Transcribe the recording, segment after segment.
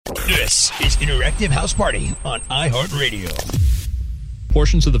This is Interactive House Party on iHeartRadio.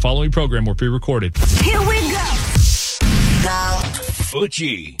 Portions of the following program were pre-recorded. Here we go. Eutche.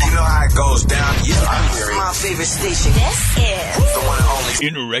 You know how it goes down. Yeah, I'm here. My favorite station. This is The one and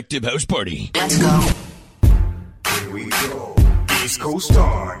only Interactive House Party. Let's go. Here we go. East Coast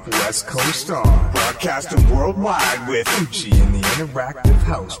on, West Coast on. Broadcasting worldwide with eutche in the Interactive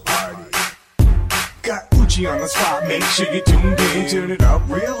House Party. Got eutche on the spot, make sure you tuned in. Turn it up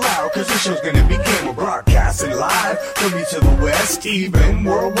real loud, cause the show's gonna begin. We're broadcasting live from east to the west, even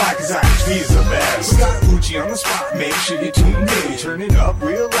worldwide, cause IHP is the best. We got eutche on the spot, make sure you tuned in. Turn it up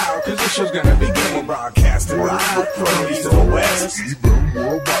real loud, cause the show's gonna begin. We're broadcasting live from east to the west, even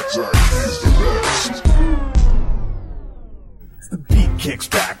worldwide, cause IHP is the best. The beat kicks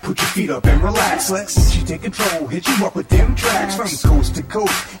back, put your feet up and relax. Let eutche take control, hit you up with them tracks. From coast to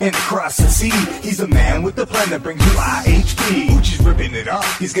coast and across the sea, he's the man with the plan that brings you IHP. Eutche's ripping it up,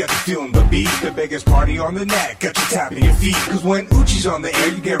 he's got you feeling the beat. The biggest party on the net, got you tapping your feet. Cause when eutche's on the air,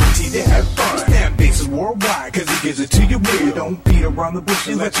 you guaranteed to have fun. Fan base is worldwide, cause he gives it to you real. Don't beat around the bush,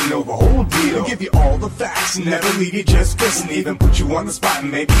 he lets you know the whole deal. He'll give you all the facts, and never leave you just guessing. Even put you on the spot and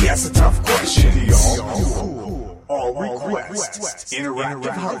maybe ask a tough question. All requests.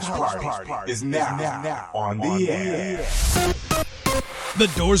 Interactive House Party is now on the air. The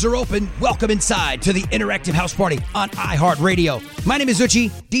doors are open. Welcome inside to the Interactive House Party on iHeartRadio. My name is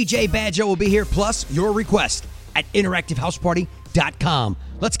Eutche. DJ BadJoe will be here, plus your request at interactivehouseparty.com.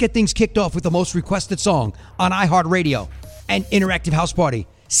 Let's get things kicked off with the most requested song on iHeartRadio and Interactive House Party.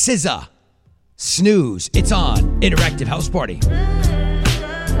 SZA, Snooze. It's on Interactive House Party.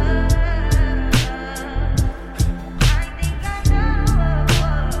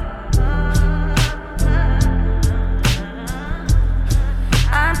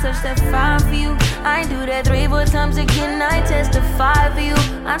 Touch that 5 for you. I do that 3-4 times again. I testify for you.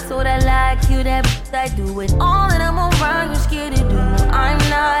 I told I like you, that I do it all, and I'm around. You scared to do? I'm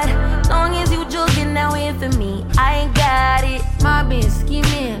not. Long as you joking now here for me, I ain't got it. My bitch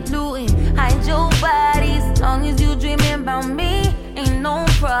scheming, looting, hide your bodies. Long as you dreaming about me, ain't no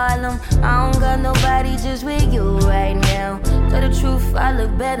problem. I don't got nobody just with you right now. Tell the truth, I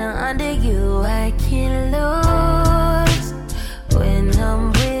look better under you. I can't lose when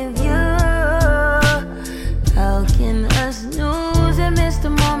I'm with you. How can I snooze and miss the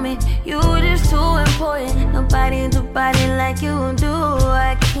moment? You just too important. Nobody do body like you do.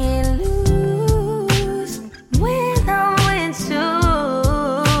 I can't lose when I'm with you.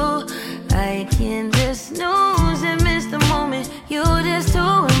 I can just snooze and miss the moment. You just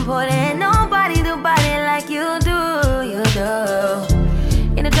too important. Nobody do body like you do. You do.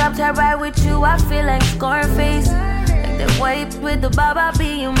 In the drop top ride with you, I feel like Scarface. That white with the bob, I'll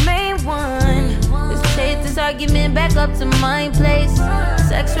be your main one. Let's take this argument back up to my place.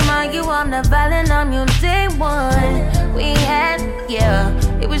 Sex remind you I'm not violent, I'm your day one. We had, yeah,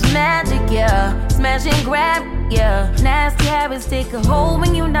 it was magic, yeah. Smash and grab, yeah. Nasty habits take a hold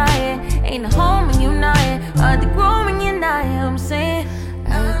when you're not here. Ain't a home when you're not here. Hard to grow when you're not here. I'm saying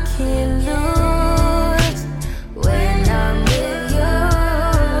I can't lose when I'm with you.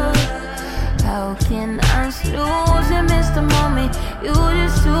 How can I snooze and miss the moment? You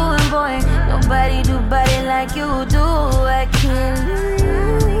just too important. Nobody do body like you do. I can't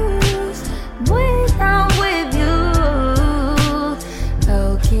lose when I'm with you.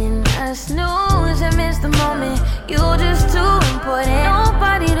 How can I snooze and miss the moment? You just too important.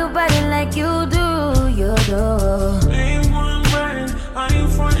 Nobody do body like you do. You do. Main one running, I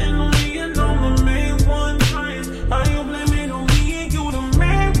ain't frontin' on me and I'm the main one trying. I ain't blaming on me and you the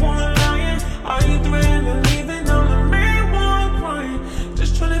main one lying. I ain't threatening to leave and I'm the main one crying.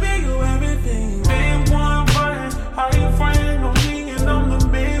 Just tryna be you everything. Main one running, I ain't frontin' on me and I'm the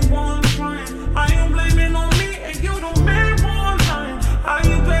main one trying. I ain't blaming on me and you the main one lying. I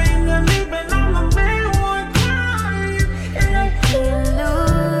ain't threatening to leave and I'm the main one crying. And I can't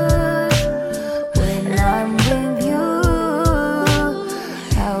lose when I'm with you.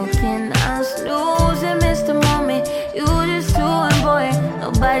 How can I snooze and miss the moment? You just too important.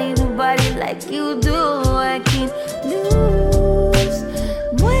 Nobody do body like you do. I can't lose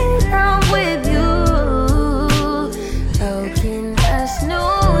when I'm with you. How can I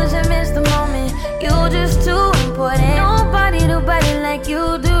snooze and miss the moment? You just too important. Nobody do body like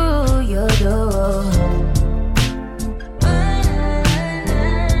you do. You do.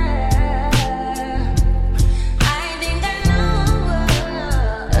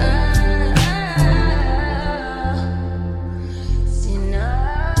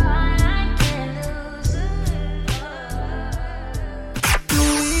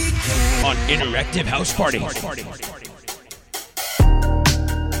 Interactive House Party.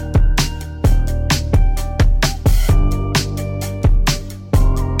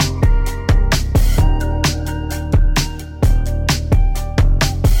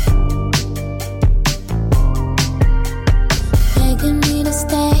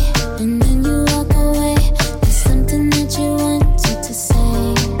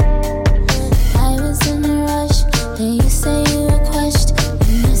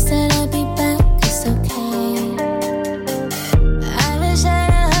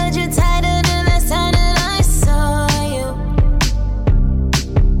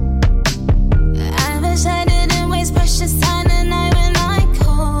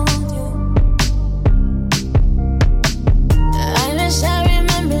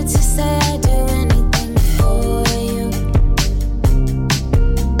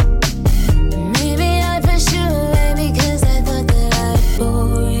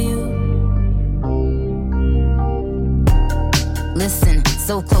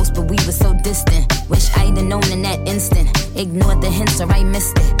 close, but we were so distant. Wish I'd have known in that instant. Ignored the hints or I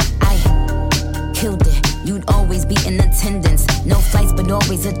missed it. I killed it. You'd always be in attendance. No flights, but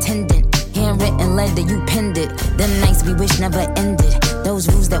always attendant. Handwritten letter, you penned it. Them nights we wish never ended. Those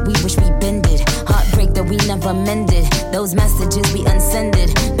rules that we wish we bended. Heartbreak that we never mended. Those messages we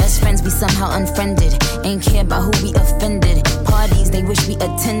unsended. Best friends we somehow unfriended. Ain't care about who we offended. Parties they wish we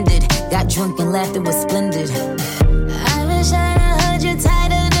attended. Got drunk and laughed, it was splendid. I wish I'd have heard you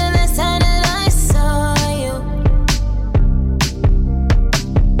tighter the last time that I saw you.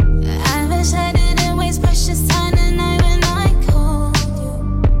 I wish I didn't waste precious time tonight when I called you.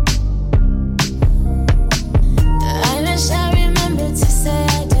 I wish I remembered to say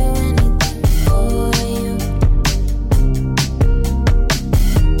I'd do anything for you.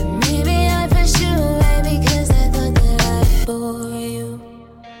 Maybe I pushed you away because I thought that I'd bore you.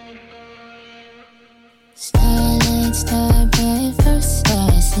 Starlight, star bright, first star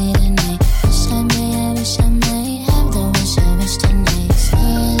I see tonight. Wish I may have the wish I wish tonight.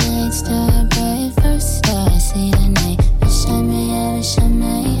 Starlight, star bright, first star I see tonight. Wish I may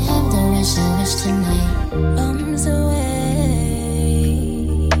have the wish I wish tonight. Bums away,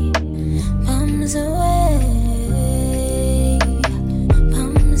 bums away,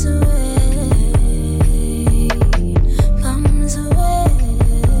 bums away, bums away.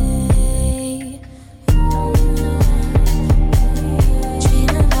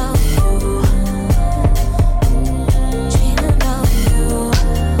 Dream about you, dream about you,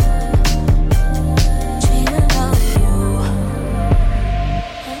 dream about you.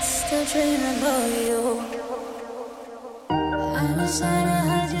 I still dream about you. I wish I'd have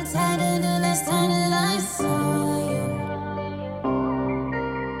heard you tighter the last time that I saw you.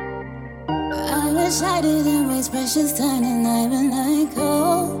 I wish I didn't waste precious time tonight when I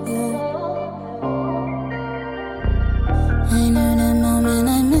called you. I knew the moment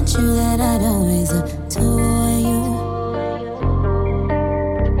I met you that I'd always adore you.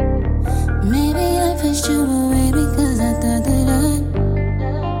 Maybe I pushed you away because I thought that I'd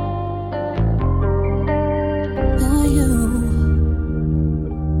bore you.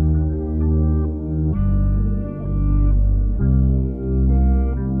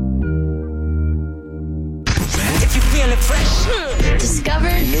 If you feel it fresh, Discover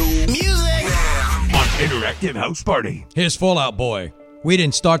new music. On Interactive House Party. Here's Fallout Boy. We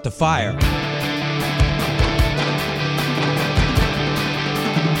didn't start the fire.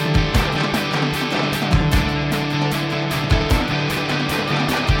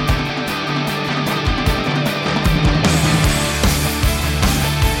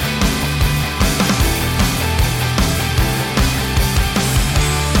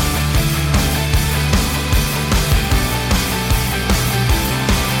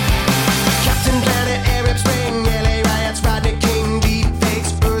 Captain Planet, Arab Spring, LA riots, Rodney King, deep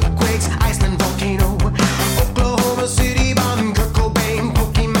fakes, earthquakes, Iceland volcano, Oklahoma City bomb, Kurt Cobain,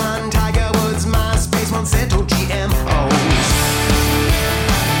 Pokemon, Tiger Woods, MySpace, Monsanto, GMOs.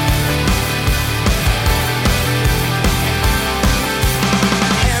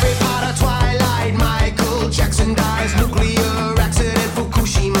 Harry Potter, Twilight, Michael Jackson dies, nuclear accident,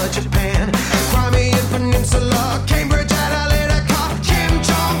 Fukushima, Japan, Crimean Peninsula, Cambridge Analytica, Kim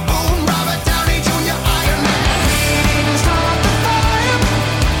Jong-un, Robert Downey Jr., Iron Man. We didn't start the fire,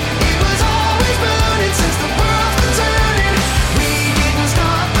 it was always burning since the world's been turning. We didn't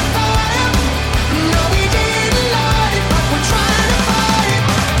start the fire, no we didn't light it, but we're trying to fight it.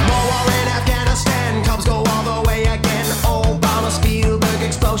 More war in Afghanistan, Cubs go all the way again. Obama, Spielberg,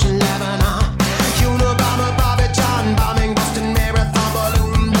 explosion, Lebanon. Unabomber, Bobby John, bombing Boston Marathon,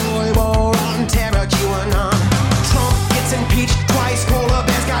 balloon boy, war on terror, QAnon. Trump gets impeached twice, polar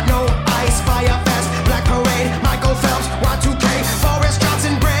bears got no ice, fire fest, Black Parade, Michael Phelps, Y2K, Boris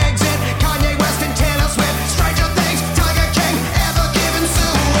Johnson, Brexit, Kanye West and Taylor Swift, Stranger Things, Tiger King, Ever Given,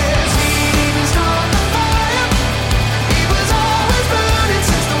 Suez. We didn't start the fire, it was always burning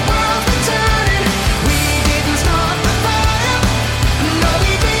since the world's been turning. We didn't start the fire, no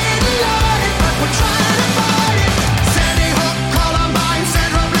we didn't light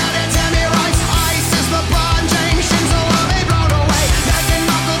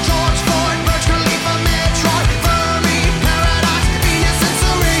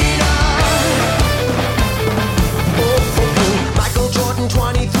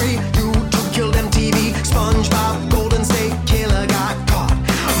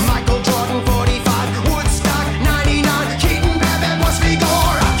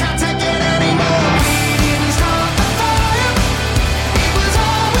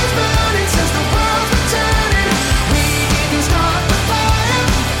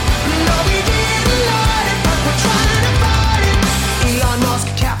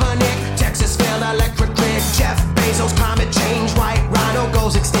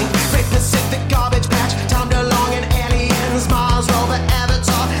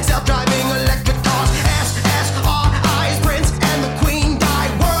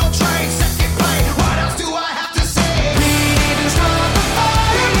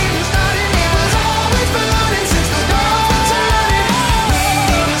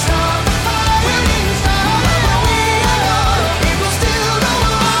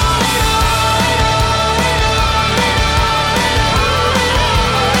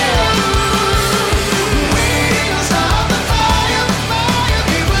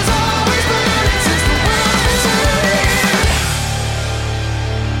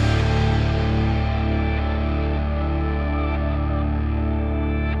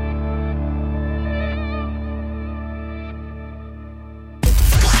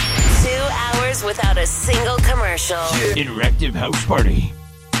house without a single commercial. Interactive House Party.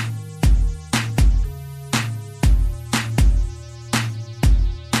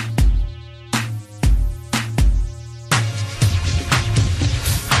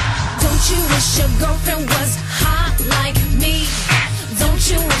 Don't you wish your girlfriend was hot like me? Don't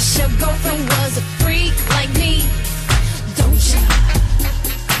you wish your girlfriend was a freak like me? Don't you?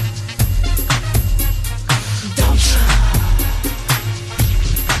 Don't you?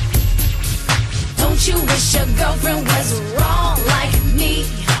 Don't you wish your girlfriend was wrong like me?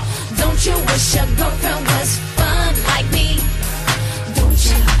 Don't you wish your girlfriend was fun like me? Don't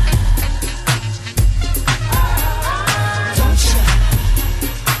you? Don't you?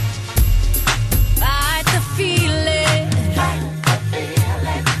 Fight the feeling.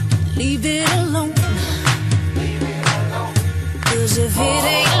 Leave it alone. 'Cause if it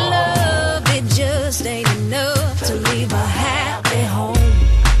ain't love, it just ain't enough to leave a happy home.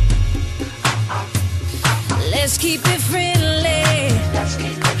 Let's keep it friendly.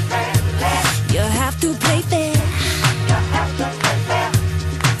 You have to play fair.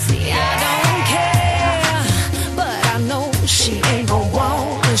 See, I don't care, but I know she ain't gon'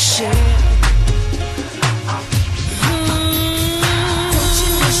 want to share. Don't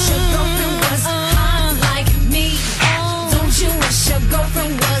you wish your girlfriend was hot like me? Don't you wish your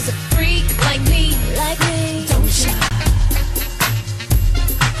girlfriend was a freak like me? Like me? Don't you?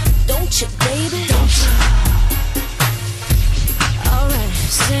 Don't you, baby? Don't you? Alright,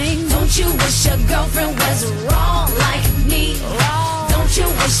 sing. Don't you wish your girlfriend was wrong like me? Wrong. Don't you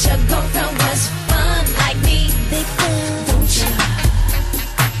wish your girlfriend was fun like me? Big fun. Don't you?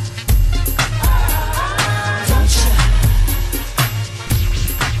 Don't you?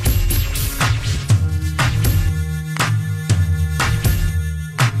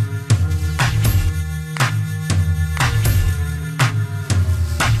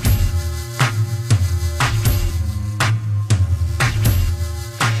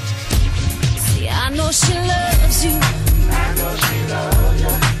 See, I know she loves you.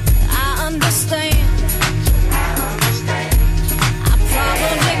 I understand. I'd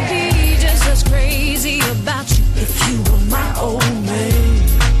probably be just as crazy about you if you were my old man.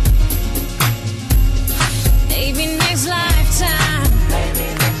 Maybe next lifetime.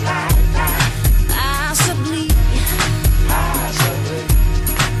 Possibly.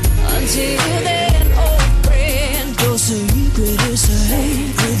 Until then, old friend, your secret is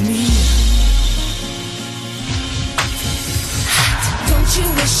safe with me. Don't you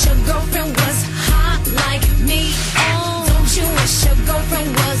wish your girlfriend was hot like me? Don't you wish your girlfriend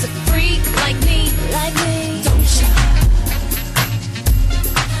was a freak like me? Like me? Don't you?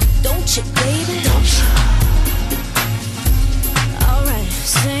 Don't you, baby? Don't you? Alright,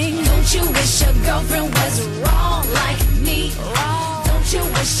 sing. Don't you wish your girlfriend was wrong like me? Wrong. Don't you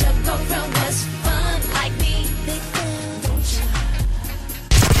wish your girlfriend was fun like me? Big fun. Don't you?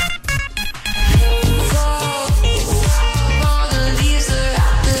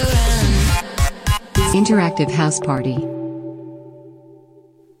 Interactive House Party.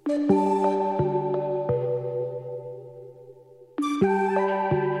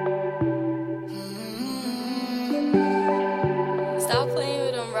 Stop playing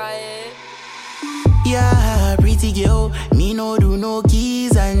with them, Riot. Yeah, pretty girl, me no do no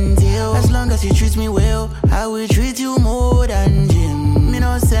keys and tail. As long as you treat me well, I will treat you more than Jim. Me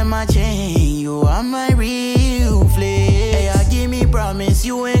no send my chain, you are my real flex. Yeah, give me promise,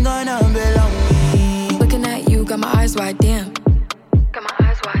 you ain't gonna belong me. Looking at you, got my eyes wide, damn. Got my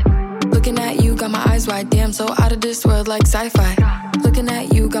eyes wide. Looking at you, got my eyes wide, damn. So out of this world like sci-fi. Looking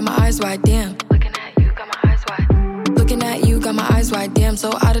at you, got my eyes wide, damn. Looking at you, got my eyes wide. Looking at you, got my eyes wide, damn.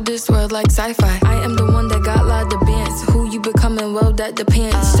 So out of this world like sci-fi. I am the one that got lot of bands. Who you becoming? Well, that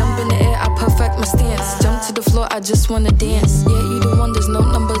depends. Jump in the air, I perfect my stance. Jump to the floor, I just wanna dance. Yeah, you the one, there's no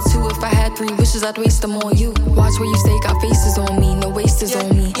number two. If I had 3 wishes, I'd waste them on you. Watch where you stay, got faces on me, no wasters on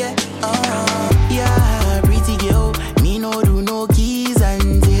me. Yeah, pretty girl, me no do no keys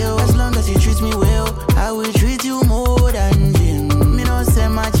and tail. As long as you treat me well, I will treat you more than Jim. Me no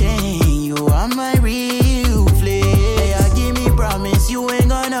send my chain, you are my real flex. Yeah, give me promise, you ain't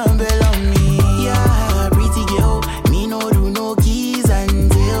gonna belong me. Yeah, pretty girl, me no do no keys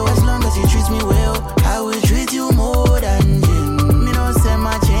and tail. As long as you treat me well, I will treat you more than Jim. Me no send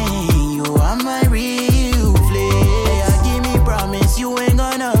my chain, you are my real flex. Yeah, give me promise, you ain't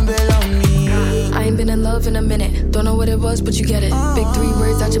gonna belong me. I ain't been in love in a minute. Don't know what it was, but you get it. Big 3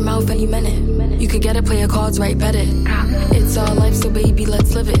 words out your mouth and you meant it. You could get it, play your cards right, bet it. It's our life, so baby,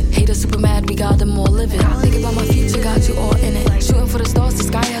 let's live it. Haters super mad, we got them all livid. Think about my future, got you all in it. Shooting for the stars, the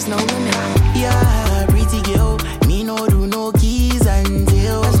sky has no limit. Yeah, pretty girl, me no do no keys and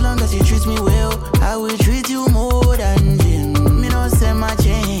tail. As long as you treat me well,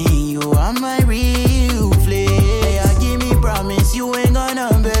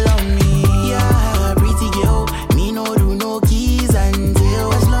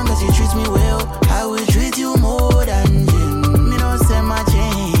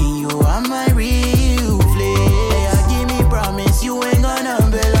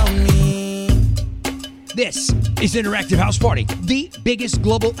 is Interactive House Party, the biggest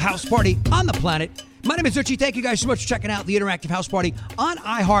global house party on the planet. My name is Eutche. Thank you guys so much for checking out the Interactive House Party on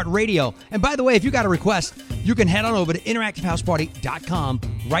iHeartRadio. And by the way, if you got a request, you can head on over to interactivehouseparty.com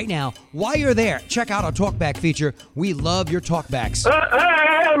right now. While you're there, check out our talkback feature. We love your talkbacks.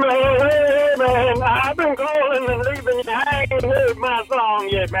 Hey, man, I've been calling and leaving you. I ain't heard my song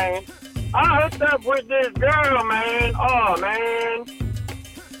yet, man. I hooked up with this girl, man. Oh, man.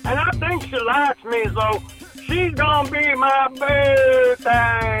 And I think she likes me, so she's gonna be my boo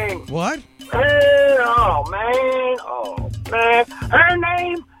thing. What? Hey, oh, man. Her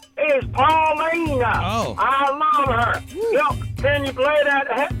name is Paulina. Oh. I love her. Yo, can you play that?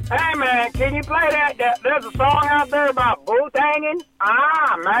 Hey, man, can you play that? There's a song out there about booth hanging.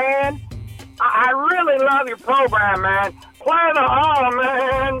 Man. I really love your program, man. Play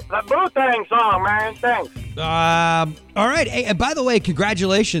the booth hang song, man. Thanks. All right. Hey, and by the way,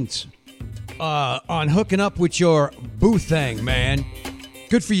 congratulations on hooking up with your booth thing, man.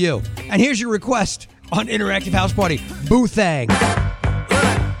 Good for you. And here's your request on Interactive House Party. Booth thing.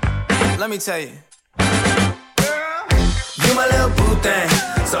 Let me tell you. You my little boo thing.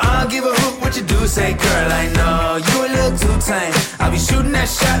 So I'll give a hoot what you do, say, girl, I know. You a little too tame. I'll be shooting that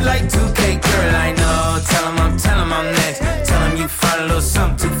shot like 2K, girl, I know. Tell him I'm next. Tell him you find a little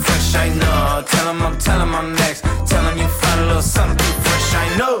something too fresh, I know. Tell him I'm next. Tell him you find a little something too fresh,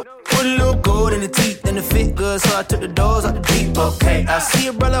 I know. Put a little gold in the teeth and the fit good, so I took the doors out the deep, okay. I see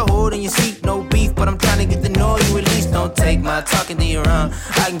a brother holding your seat, no beef, but I'm trying to get to know you at least. Don't take my talking to your own.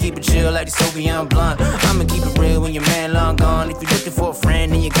 I can keep it chill like the Soviet blunt. I'ma keep it real when your man long gone. If you're looking for a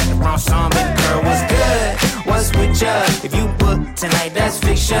friend, then you got the wrong song. Baby girl, what's good? What's with ya? If you book tonight, that's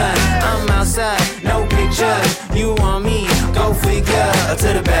fiction. I'm outside, no pictures. You want me? Go figure.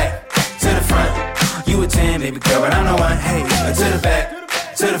 To the back, to the front. You a 10, baby girl, but I'm the one. Hey, to the back,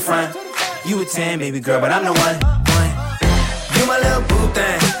 to the front. You a 10, baby girl, but I'm the one. You my little boo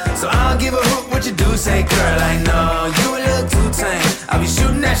thing. So I'll give a hoot what you do, say, girl, I know. You a little too tame. I'll be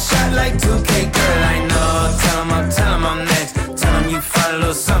shooting that shot like 2K, girl, I know. Tell him I'm next. Tell him you find a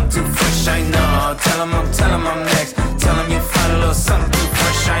little something too fresh, I know. Tell him I'm next. Tell him you find a little something too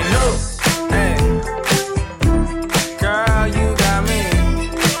fresh, I know. Hey, girl, you got me.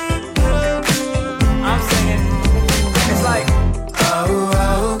 I'm singing. It's like,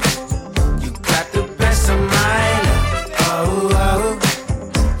 oh, you got the best of mine. Oh,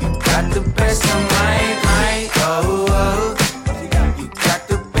 you got the best of mine. Oh, you got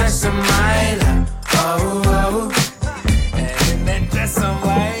the best of mine. Oh, and then just some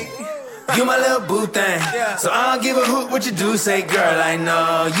white. You my little boo thing. So I don't give a hoot what you do, say, girl, I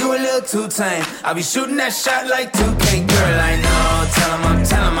know. You a little too tame. I'll be shooting that shot like 2K, girl, I know. Tell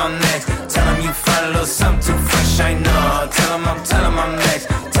him I'm next. Tell him you find a little something too fresh, I know. Tell him I'm next.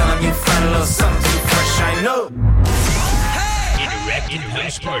 Tell him you find a little something too fresh, I know. Interactive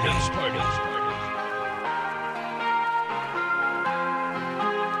House Party.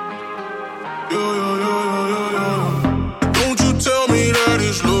 Don't you tell me that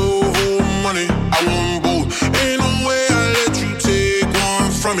it's love or money. I want both. Ain't no way I let you take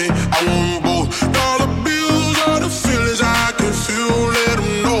one from me. I want both. Dollar bills are the feelings I can feel. Let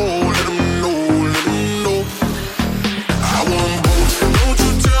them know, let them know, let them know. I want both. Don't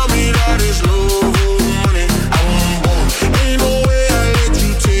you tell me that it's love or money. I want both. Ain't no way I let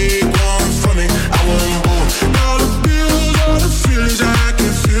you take one from me. I want both. Dollar bills are the feelings I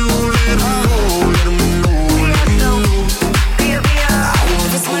can feel. Let them know, let them know, let them know.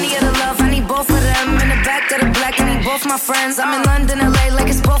 If it's money or the love, I need both of them. In the back of the black, I need both my friends. I'm in London, LA, like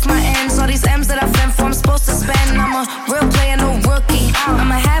it's both my ends. All these M's that I've been for, I'm supposed to spend. I'm a real player, no rookie.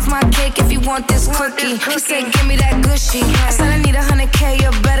 I'ma have my cake if you want this cookie. He said, give me that gushy. I said, I need 100K,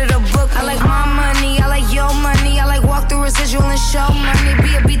 you're better to book. I like my money, I like your money. I like walk through residual and show money.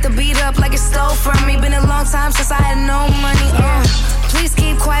 Beat the beat up like it stole from me. Been a long time since I had no money. Please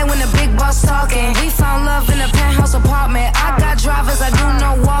keep quiet when the big boss talking. We found love in a penthouse apartment. I got drivers, I do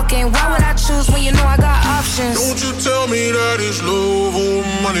no walking. Why would I choose when you know I got options? Don't you tell me that it's love or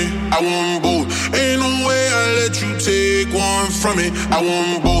money. I want both. Ain't no way I let you take one from me. I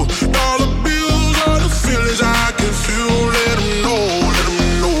want both. Dollar bills are the feelings I can feel. Let them know, let them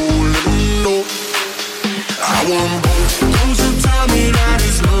know, let them know. I want both. Don't you tell me that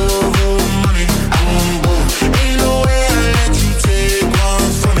it's love or money. I want both. Ain't no way I let you take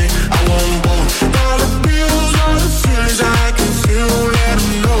one from me. I want both. Dollar bills are the feelings I can feel. Let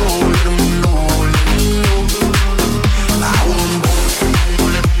them know, let them know, let them know. I want both.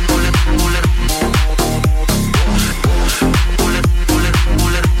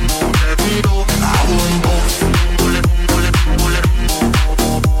 I want both.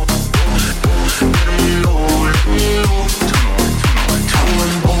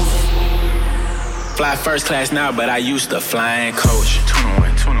 first class now, but I used to fly in coach.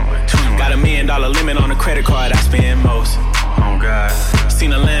 21. Got $1 million limit on the credit card I spend most. Oh God.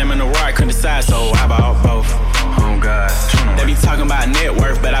 Seen a lamb and a roar, I couldn't decide, so I bought both. Oh God. They be talking about net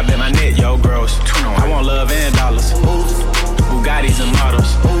worth, but I bet my net, yo, gross. I want love and dollars. Bugattis and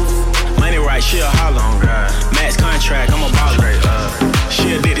models. Money right, she a holler. Oh God. Max contract, I'm a baller.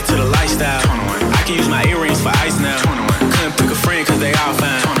 She addicted to the lifestyle. I can use my earrings for ice now. Couldn't pick a friend cause they all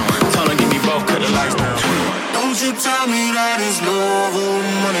fine. Told her give me both, cut the lights down. Don't you tell me that it's love or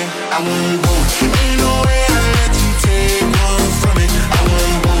money. I want both. Ain't no way I let you take one from me. I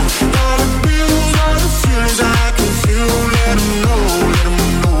want both. All the bills, all the feelings I can feel. Let them know, let them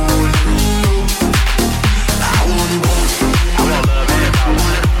know, let them know. I want both. I want love and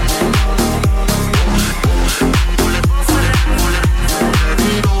power.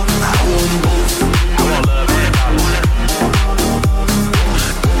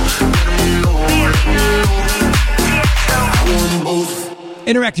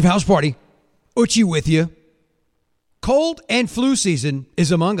 Interactive House Party. Eutche with you. Cold and flu season is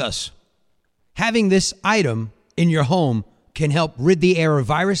among us. Having this item in your home can help rid the air of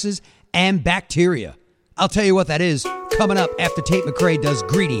viruses and bacteria. I'll tell you what that is coming up after Tate McRae does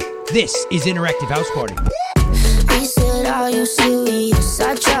Greedy. This is Interactive House Party. He said, are you serious?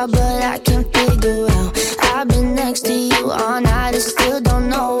 I try, but I can't figure out. I've been next to you all night and still don't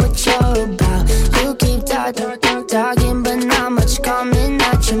know what you're about. You keep talking, but not much coming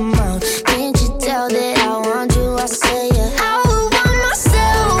out your mouth. Can't you tell that I want you? I say, yeah. I would want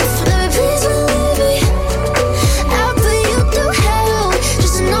myself. Baby, please believe me. I'll put you through hell.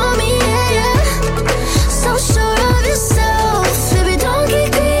 Just know me, yeah. So sure of yourself. Baby, don't get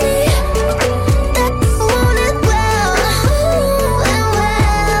greedy. That you want it well.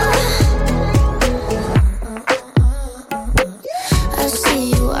 I see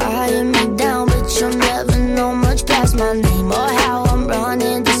you eyeing me down, but you'll never know much past my name or how I'm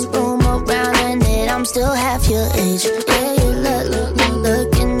running this room around, and that I'm still half your age. Yeah, you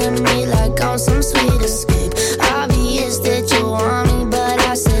looking at me like I'm some sweet escape. Obvious that you want me, but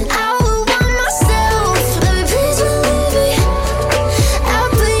I said I would want myself. Baby, please believe me. I'll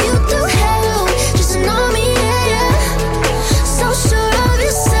put you through hell. Just know me, yeah. So sure of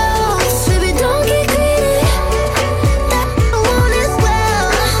yourself. Baby, don't get greedy. That you want it well.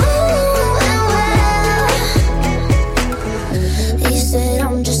 He said,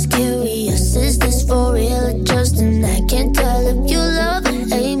 I'm just curious. Is this for real or just an act? Can't tell if you love or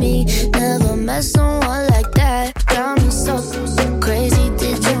hate me. Never met someone like that. Got me so crazy.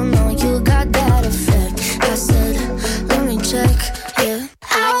 Did you know you got that effect? I said, let me check, yeah.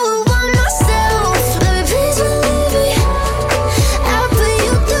 I would want myself. Baby, please believe me. I'll put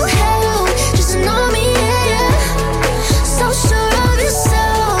you through hell. Just know me, yeah. So sure of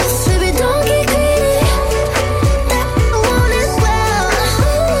yourself. Baby, don't get greedy. That you want it well.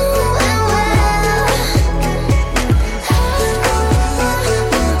 I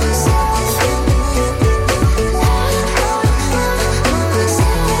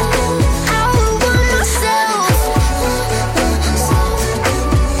would want myself.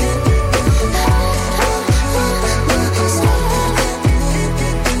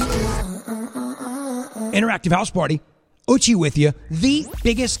 Interactive House Party. Eutche with you. The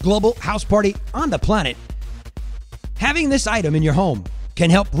biggest global house party on the planet. Having this item in your home can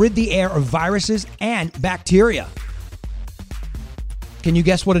help rid the air of viruses and bacteria. Can you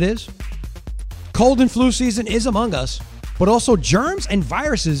guess what it is? Cold and flu season is among us, but also germs and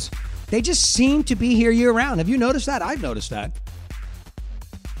viruses, they just seem to be here year round. Have you noticed that? I've noticed that.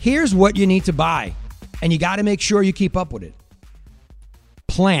 Here's what you need to buy, and you got to make sure you keep up with it.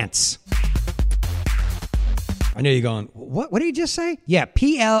 Plants. I know you're going, what did you just say? Yeah,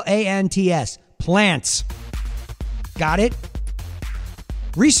 Plants. Plants. Got it?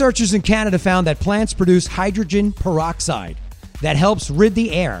 Researchers in Canada found that plants produce hydrogen peroxide that helps rid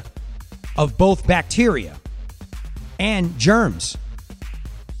the air of both bacteria and germs.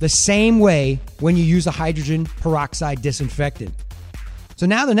 The same way when you use a hydrogen peroxide disinfectant. So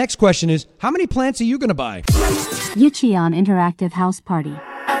now the next question is, how many plants are you going to buy? Eutche on Interactive House Party.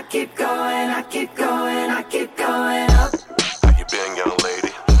 I keep going, I keep going, I keep going up. How you been, young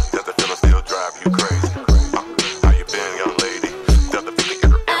lady? Does the feeling still drive you crazy? How you been, young lady? Does the feeling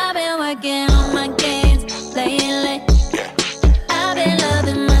get I've been working on my games lately. I've been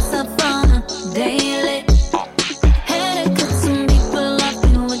loving myself on a daily. Had to cut some people off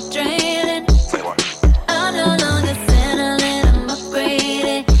who were draining. I'm no longer settling, I'm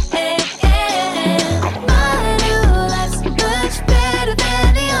upgraded. Hey, hey. My new life's much better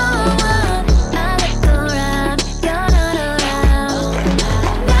than the old one. I look around, you're not around.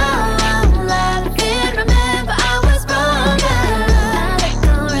 Now I'm living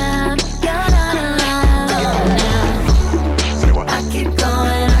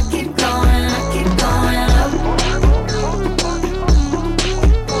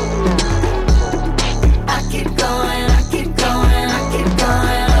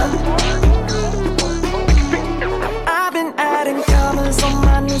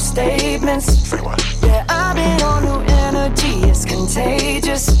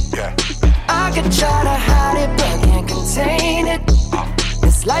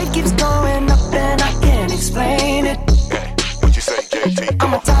life keeps going up and I can't explain it. What you say, JT?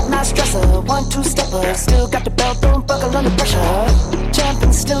 I'm a top-notch dresser, 1-2 stepper. Still got the belt, don't buckle under pressure.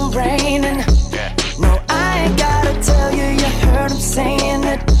 Jumping, still raining. No, I ain't gotta tell you, you heard him saying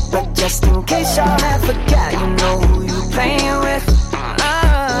it. But just in case y'all have forgot, you know who you playing with. My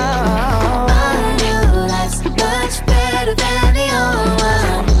new life's much better than the old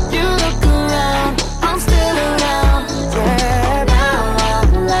one. You look around, I'm still around. Yeah, now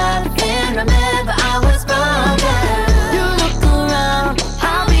I'm alive again. Remember I was broken. You look around,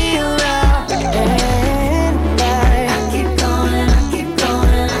 I'll be around. And I keep going, I keep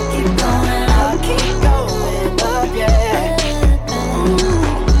going, I keep going, I'll keep going up, yeah.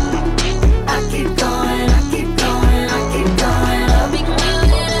 I keep going, I keep going, I keep going, I'll be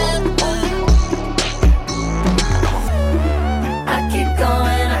going up. I keep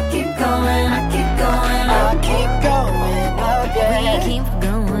going, I keep going, I keep going up. I'll keep going up, yeah. We keep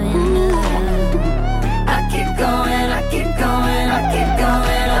going up. I keep going, I keep going, I keep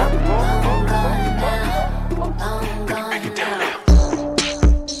going up. I'm going down, I'm going down.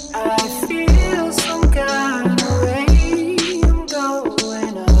 I feel some kind of way. I'm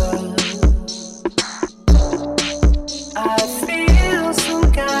going up. I feel some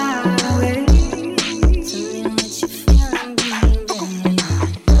kind of way.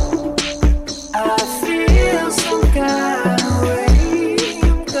 I feel some kind of way.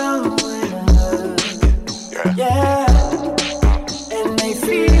 I'm going up. Yeah. And they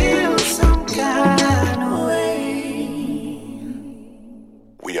feel some kind of way.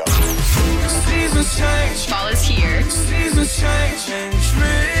 We are. Seasons change. Fall is here. Seasons change. And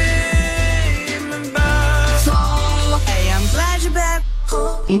dream about fall. Hey, I'm glad you're back.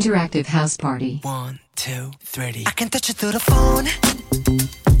 Interactive House Party. 1, 2, 3. I can touch you through the phone,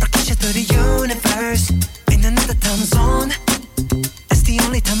 or kiss you through the universe. In another time zone, that's the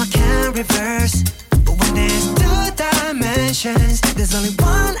only time I can reverse. But when there's 2 dimensions, there's only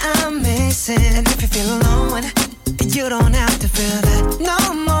one I'm missing. And if you feel alone, you don't have to feel that no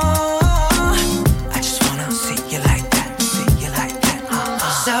more. I just wanna see you like that, see you like that.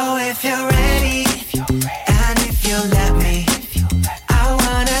 So if you're ready, and if you let me, I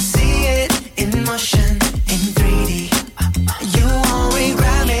wanna see it in motion, in 3D. You won't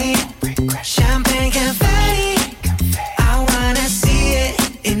regret me. Champagne confetti. I wanna see it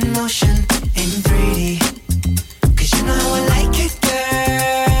in motion, in 3D. 'Cause you know I like it,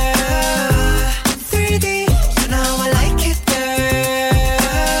 girl. 3D. You know I like it, girl.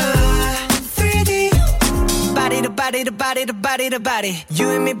 3D. Body to body to body to body to body. You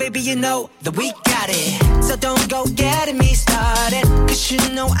and me, baby, you know that we got it. So don't go getting me started, 'cause you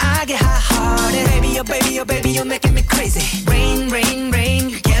know I get hot-hearted. Baby, oh baby, oh baby, you're making me crazy. Rain, rain, rain,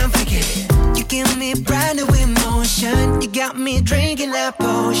 you can't fake it. You give me brand new emotion. You got me drinking that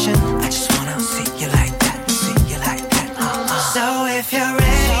potion. I just wanna see you like that, see you like that. So if you're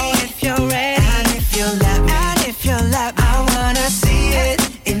ready, and if you let me, I wanna see it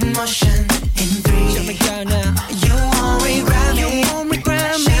in motion, in 3D. Show me girl now. You won't regret me.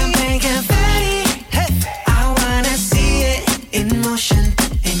 Champagne confetti. Hey. I wanna see it in motion,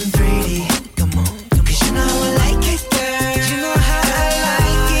 in 3D. Come on, 'cause you know I like it, girl. You know how I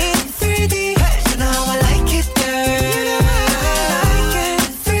like it, 3D. Hey. You know I like it, girl. You know how I like it,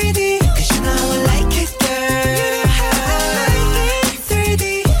 3D. 'Cause you know I like it, girl. You know how I like it, 3D.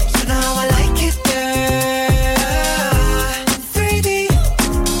 You know I like it, girl. 3D.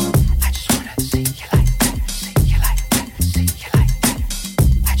 I just wanna see you like that, see you like that, see you like that.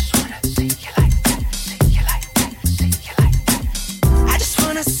 I just wanna see you like that, see you like that, see you like that. I just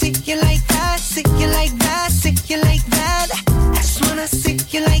wanna see you like that, see you like that, see you like that. I just wanna see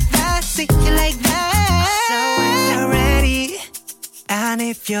you like that, see you like that. So if you're ready, and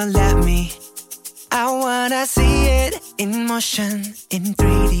if you let me, I wanna see it in motion, in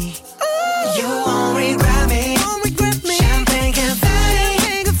 3D. You won't regret me. Champagne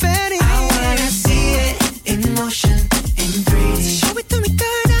confetti. I wanna see it in motion, in 3D. Show it to me,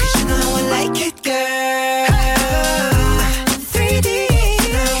 girl. 'Cause you know I like it, girl. 3D. You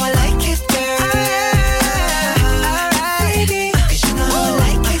know I like it, girl. Alright. 3D. 'Cause you know I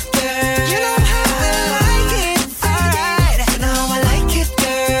like it, girl. You know how I like it. Alright. You know I like it,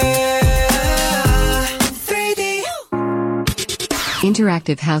 girl. 3D.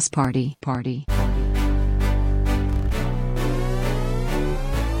 Interactive House Party.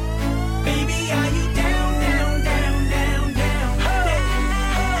 Baby, are you down, down, down, down, down, down,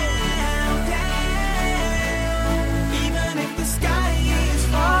 down? Even if the sky is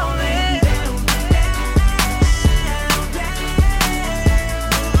falling down, down, down.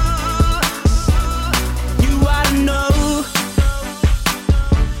 You ought to know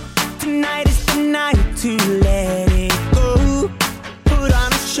Tonight is the night to let it go. Put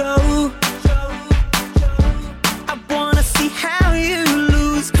on a show. I wanna see how you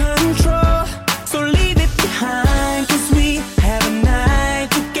lose control. So leave it behind, 'cause we have a night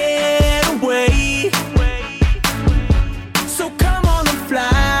to get away. So come on and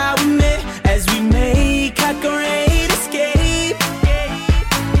fly with me as we make our great escape.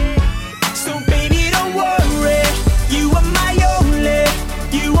 So baby, don't worry, you are my only.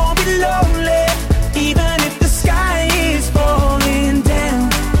 You won't be lonely, even if the sky is falling down.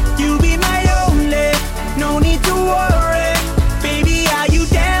 You'll be my only, no need to worry. Baby, are you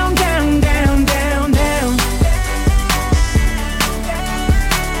down, down, down, down, down?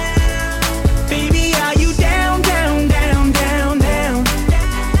 Baby, are you down, down, down, down, down?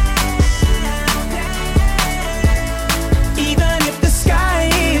 Even if the sky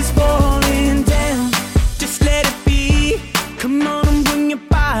is falling down, just let it be. Come on and bring your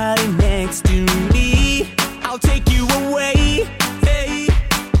body next to me. I'll take you away, hey.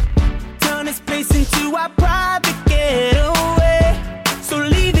 Turn this place into our private getaway. So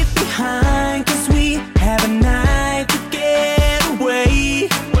leave it behind, 'cause we have a night to get away.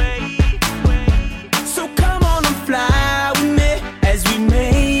 So come on and fly with me as we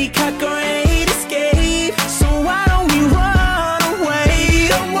make our great escape. So why don't we run away?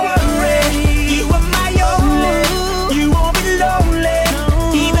 Don't worry, you are my only. You won't be lonely,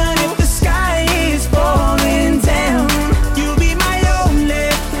 even if the sky is falling down. You'll be my only,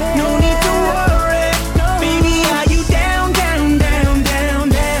 no need to worry. Baby, are you down, down, down, down,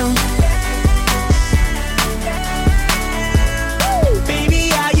 down? Baby,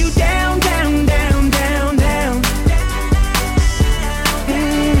 are you down, down, down, down, down?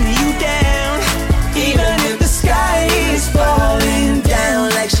 You down, even if the sky is falling down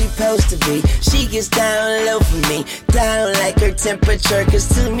like she supposed to be. She gets down low for me, down like her temperature, 'cause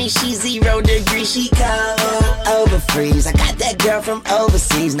to me she's 0 degrees. She cold over freeze. I got that girl from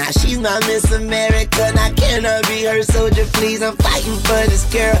overseas, now she's my Miss America. Now can I be her soldier, please? I'm fighting for this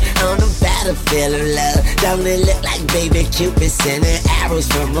girl on the battlefield of love. Don't it look like baby Cupid sending arrows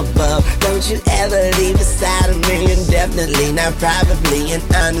from above? Don't you ever leave beside of me, and definitely not probably. And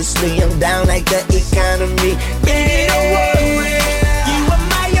honestly, I'm down like the economy. Baby, don't worry, you are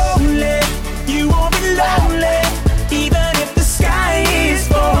my only. You won't be lonely, even if the sky is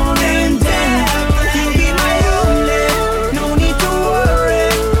falling down. You'll be my only, no need to worry.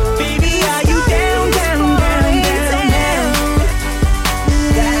 Baby, are you down, down, down, down, down?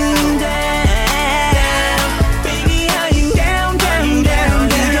 Down, down. Baby, are you down, down, down,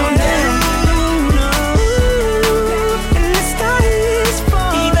 down, down? And the sky is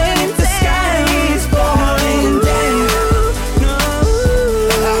falling, even if the sky is falling down. No.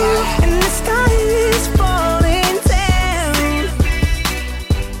 And the sky is falling down.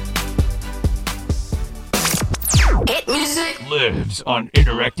 Hit music. Lives on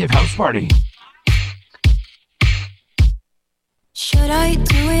Interactive House Party. Should I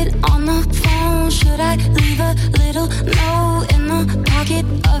do it on the phone? Should I leave a little note in the pocket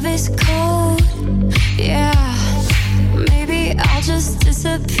of his coat? Yeah, maybe I'll just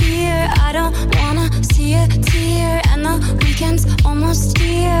disappear. I don't wanna see a tear, and the weekend's almost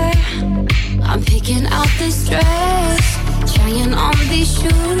here. I'm picking out this dress, trying on these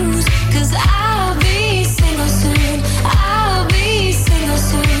shoes, 'cause I'll be single soon. I'll be single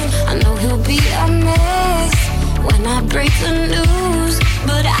soon. I know he'll be a mess when I break the news,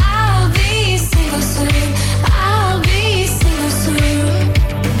 but I'll be single soon. I'll be single soon.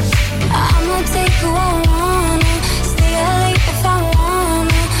 I'ma take who I wanna, stay late if I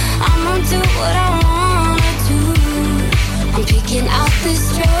wanna. I'ma do what I wanna do. I'm picking out this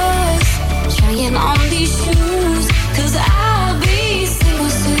dress, trying on these shoes, 'cause I'll be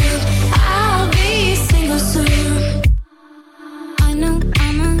single soon. I'll be single soon. I know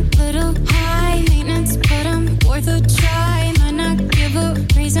I'm a little high maintenance, but I'm worth a try. Might not give a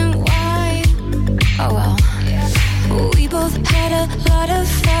reason why. Oh well. We both had a lot of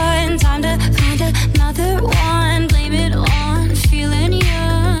fun. Time to find another one. Blame it on feeling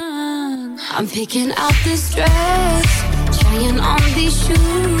young. I'm picking out this dress, trying on these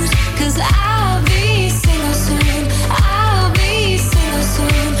shoes, 'cause I'll be single soon. I'll be single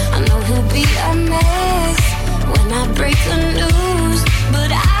soon. I know he'll be a mess when I break the news, but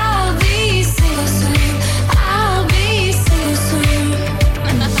I'll be single soon. I'll be single soon.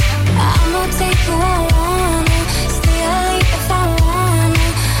 I'ma take who I wanna, stay late if I wanna.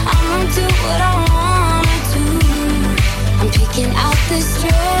 I'ma do what I wanna do. I'm picking out this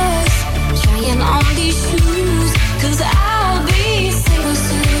dress, trying on these shoes, 'cause I'll be single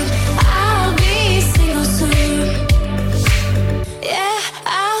soon. I'll be single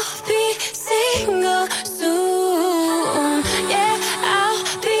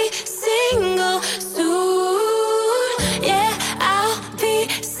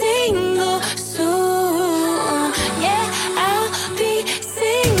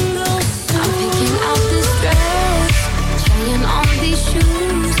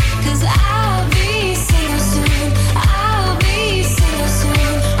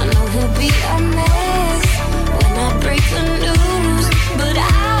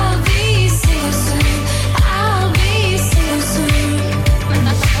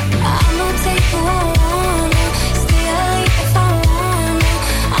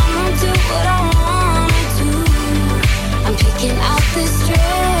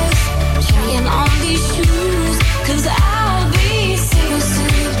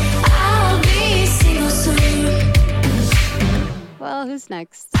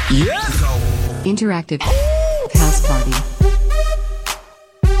next? Yes! Interactive House Party.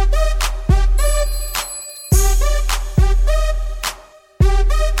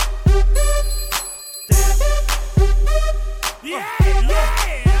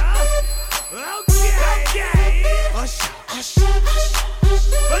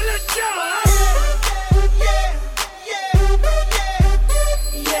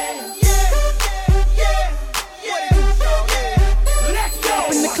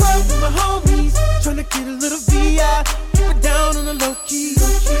 Get a little VI, keep it down on the low key.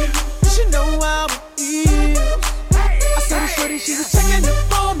 You should know how it feels. I saw the shorty, she was checking up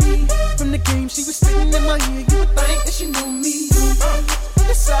for me. From the game, she was spitting in my ear. You would think that she knew me.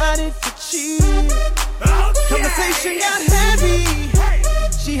 Decided to cheat. Conversation got heavy.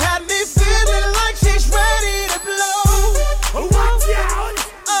 She had me feeling like she's ready to blow. Watch out!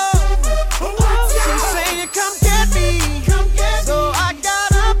 She's saying, come get me. So I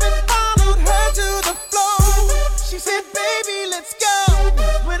got up and followed her to the floor. She said, baby, let's go.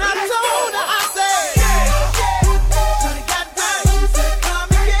 When I told her, I said, shorty got down. She said, come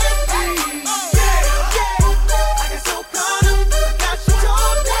and get me. I got so caught up, I got you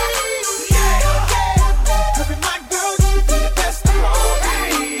told me. Cause my girl, you be the best of all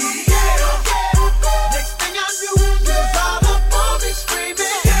me. Next thing I knew, she was all up on me screaming.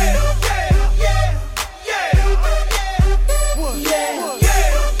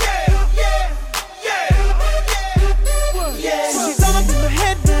 She's all up in my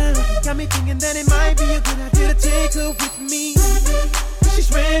head now. Got me thinking that it might be a good idea to take her with me.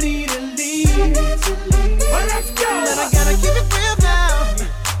 She's ready to leave. Well, let's go. But I gotta keep it real now.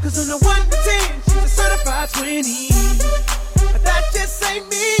 Cause on the 1 to 10, she's a certified 20. But that just ain't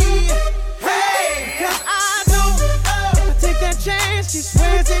me. Hey, cause I know if I take that chance, she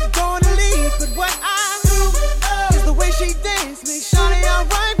swears it's gonna leave. But what I do is the way she dance makes shawty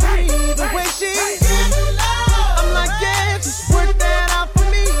alright with me. The way she I'm like, yeah, just work that out for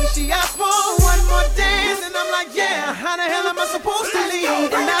me. She asked for one more dance, and I'm like, yeah, how the hell am I supposed to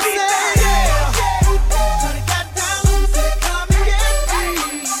leave? And I said, yeah. Shawty got down, she said, come and get me.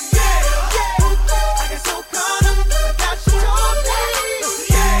 I got so caught up, I got you told me.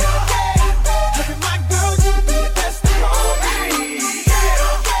 Look at my girl, you be the best of all me.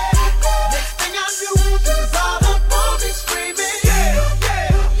 Next thing I knew, she was all up on me screaming.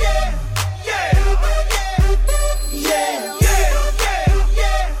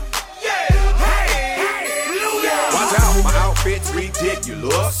 Watch out, my outfit's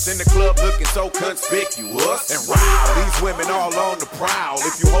ridiculous. In the club looking so conspicuous. And wow, these women all on the prowl.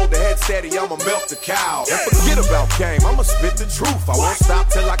 If you hold the head steady, I'ma melt the cow. And forget about game, I'ma spit the truth. I won't stop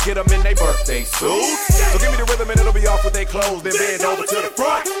till I get them in their birthday suits. So give me the rhythm and it'll be off with their clothes. Then bend over to the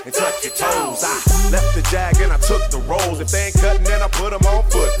front and touch your toes. I left the jag and I took the rolls. If they ain't cutting, then I put them on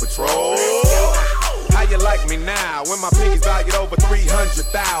foot patrol. How you like me now when my pinky's valued over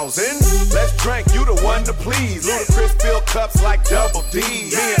 300,000? Let's drink, you the one to please. Ludacris fill cups like Double D.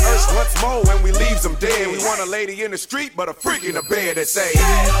 Me and Ursh once more when we leaves them dead. We want a lady in the street, but a freak in the bed that say,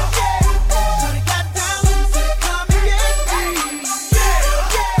 Shawty got down, she said, come and get me.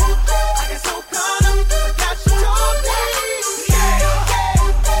 I got so caught up, I got you told me.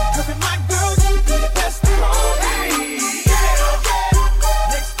 Cause with my girl, you be the best of all me.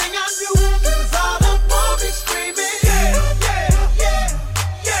 Next thing I knew, she was all up on me screaming.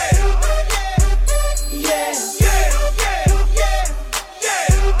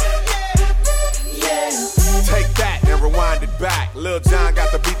 take that and rewind it back. Lil Jon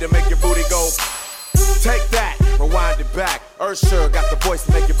got the beat to make your booty go. Take that, rewind it back. Ursher got the voice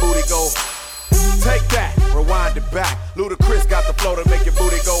to make your booty go. Take that, rewind it back. Ludacris got the flow to make your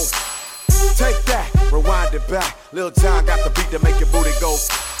booty go. Take that, rewind it back. Lil Jon got the beat to make your booty go.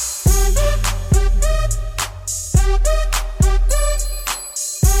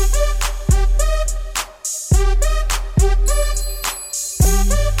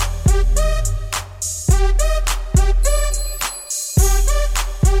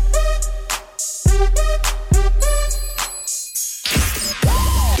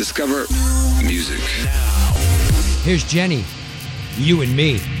 Discover music. Here's Jenny, You and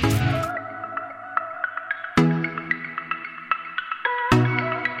Me.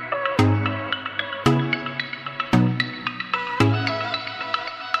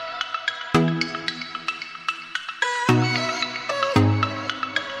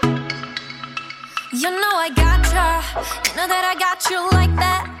 You know I gotcha, you know that I got you like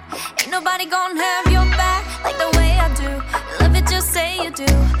that. Ain't nobody gonna have your back like the way I do. Love it, just say you do.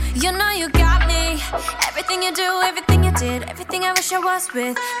 You know you got me, Everything you do, everything you did, everything I wish I was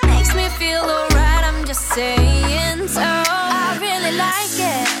with makes me feel alright, I'm just saying. So I really like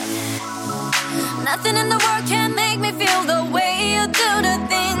it. Nothing in the world can make me feel the way you do the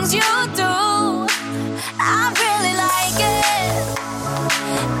things you do. I really like it.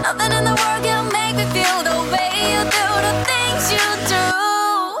 Nothing in the world can make me feel the way you do the things you do.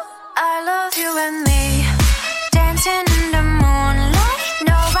 I love you and me, dancing in the moonlight,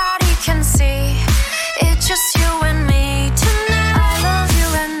 nobody can see. It's just you and me tonight. I love you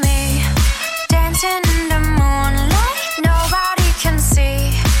and me, dancing in the moonlight, nobody can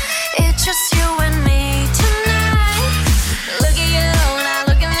see. It's just you and me tonight. Look at you, now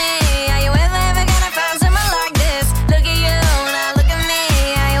look at me. Are you ever gonna find someone like this? Look at you, now look at me.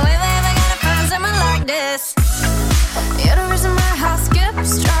 Are you ever gonna find someone like this? You're the reason my heart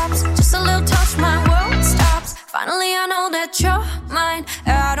skips, drops. Just a little touch, my world stops. Finally I know that you're mine.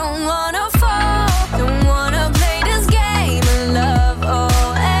 I don't wanna fall, don't wanna play this game of love.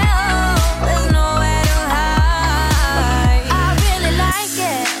 Oh, there's nowhere to hide. I really like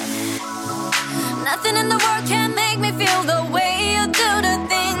it. Nothing in the world can make me feel the way you do the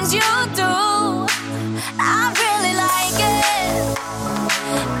things you do. I really like it.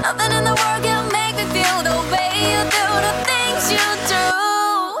 Nothing in the world can make me feel the way you do the things you do.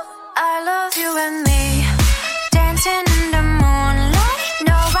 I love you and me, dancing in the moonlight,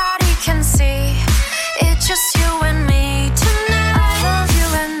 nobody can see. It's just you and me tonight. I love you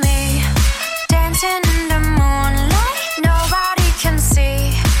and me, dancing in the moonlight, nobody can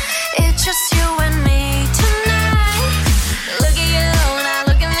see. It's just you and me tonight. Look at you, now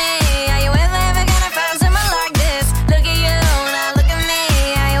look at me. Are you ever gonna find someone like this? Look at you, now look at me.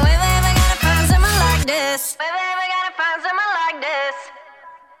 Are you ever gonna find someone like this? Ever gonna find someone like this?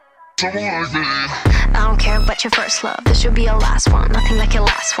 I don't care about your first love, this should be your last one. Nothing like your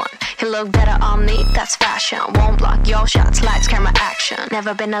last one. You look better on me, that's fashion. Won't block your shots, lights, camera, action.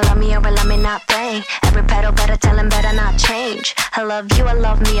 Never been a love me or a love me not thing. Every pedal better tell him better not change. I love you, I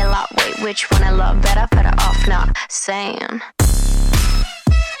love me a lot. Wait, which one I love better? Better off not saying.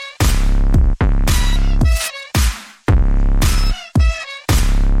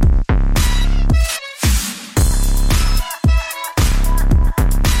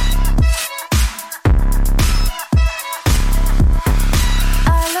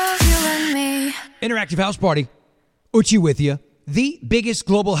 Interactive House Party. Eutche with you. The biggest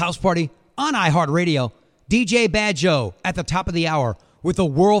global house party on iHeartRadio. DJ BadJoe at the top of the hour with the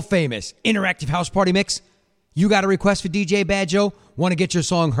world famous Interactive House Party mix. You got a request for DJ BadJoe? Want to get your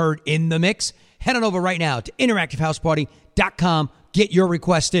song heard in the mix? Head on over right now to interactivehouseparty.com. Get your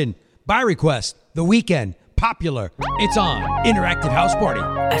request in. By request, The Weeknd, Popular. It's on Interactive House Party.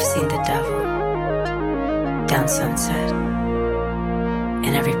 I've seen the devil down Sunset,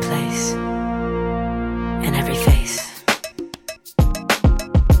 in every place, in every face.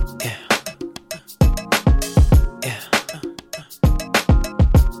 Yeah. Yeah.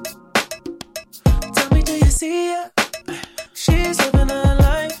 Tell me, do you see her? She's living her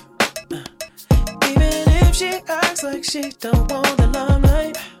life. Even if she acts like she don't want the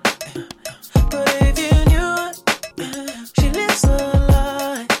limelight. But if you knew her, she lives her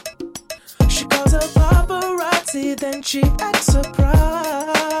life. She calls her paparazzi, then she acts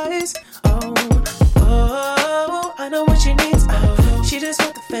surprised. Oh, I know what she needs. She just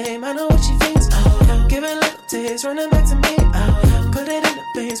want the fame, I know what she thinks. Give it a little taste, running back to me. Put it in the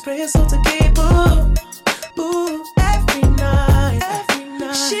face, pray it's all to keep. Ooh, every night.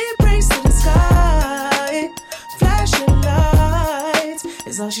 She prays to the sky. Flashing lights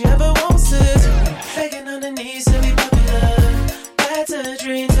is all she ever wants is begging on her knees to be popular. That's a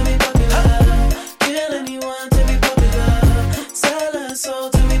dream to be popular. Kill anyone to be popular. Sell her soul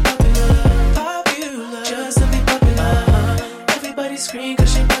to be popular. Popular, just to be popular. Everybody scream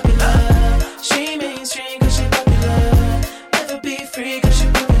cause she popular. She mainstream cause she popular. Never be free cause she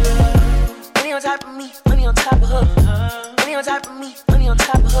popular. Money on top of me, money on top of her. Money on top of me, money on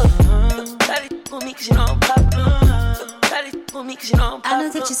top of her. Try to with me cause you know I'm popular. Try to with me cause you know I'm popular. I know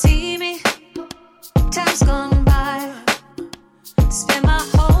that you see me, time's gone by. Spend my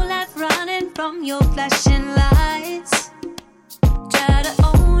whole life running from your flashing lights. Try to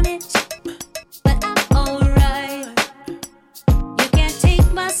own it, but I'm alright. You can't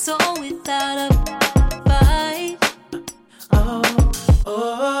take my soul without a fight.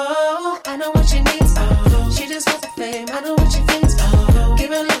 Oh, I know what she needs. She just wants the fame, I know what she thinks.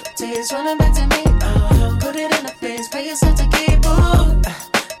 Give it a little taste, running back to me. Put it in the face, pay yourself to keep.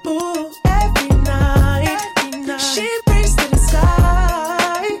 Ooh, every night. She prays to the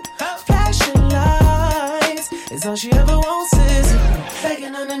sky. Flashing lights is all she ever wants is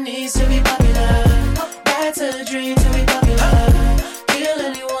begging on her knees to be popular. a dream to be popular. Kill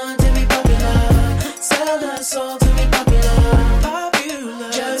anyone to be popular. Sell her soul to be popular.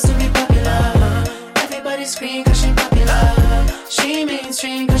 Popular, just to be popular. Everybody scream cause she popular. She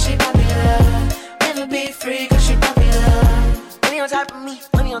mainstream cause she popular. Never be free cause she popular. Money on top of me,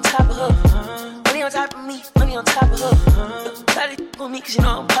 money on top of her. Money on top of me, money on top of her. Shawty with me cause you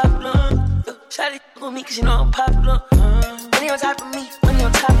know I'm popular. Shawty with me cause you know I'm popular. Money on top of me, money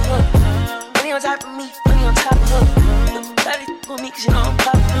on top of her. Money on top of me, money on top of her. Shawty with me cause you know I'm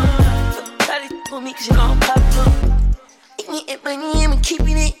popular. Shawty with me cause you know I'm popular. Eating it, money, I'm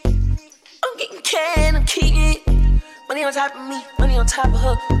keeping it. I'm getting cash, I'm keeping it. Money on top of me, money on top of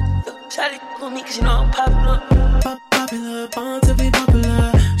her. Shawty with me cause you know I'm popular. Popular, born to be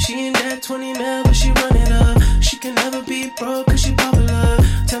popular. She ain't that 20 mil, but she run it up. She can never be broke cause she popular.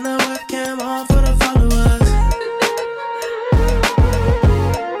 Turn that webcam on for the followers.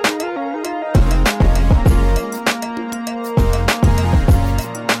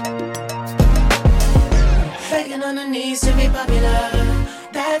 Begging on her knees to be popular.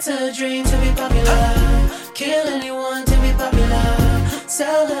 That's a dream to be popular. Kill anyone to be popular.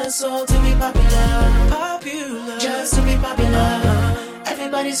 Sell her soul to be popular. Popular, just to be popular.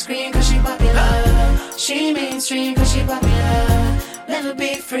 Everybody scream cause she popular. She mainstream cause she popular. Never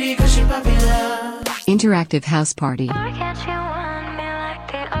be free cause she popular. Interactive house party. Why can't you want me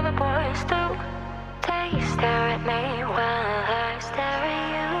like the other boys do? They stare at me while I stare at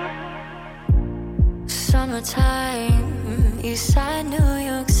you. Summertime, Eastside New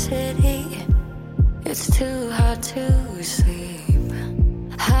York City. It's too hard to sleep.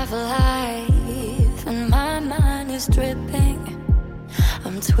 Have a life and my mind is dripping.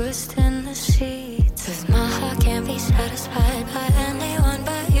 I'm twisting the sheets 'cause my heart can't be satisfied by anyone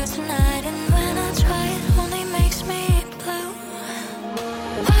but you tonight. And when I try, it only makes me blue.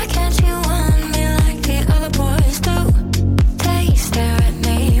 Why can't you want me like the other boys do? They stare at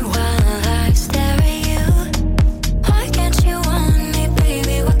me while I stare at you. Why can't you want me,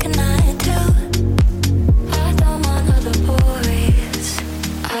 baby? What can I do? I don't want other boys,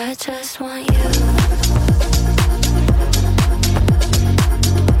 I just want you.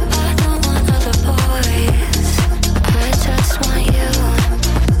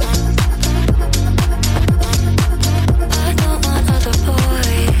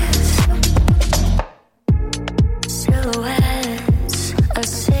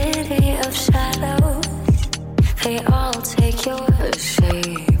 They all take your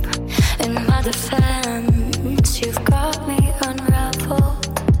shape. In my defense, you've got me unraveled,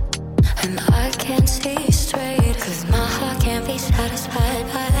 and I can't see straight 'cause my heart can't be satisfied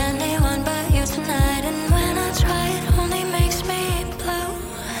by anyone but you tonight. And when I try, it only makes me blue.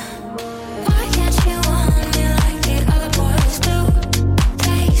 Why can't you want me like the other boys do?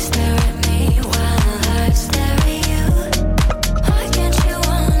 They stare at me while I stare at you. Why can't you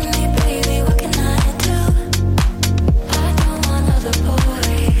want me, baby? What can I do? I don't want other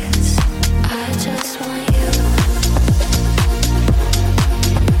boys, I just want you.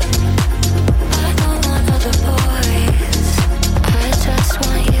 I don't want other boys, I just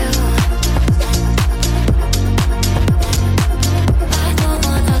want you. I don't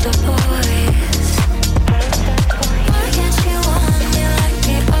want other boys, why can't you want me like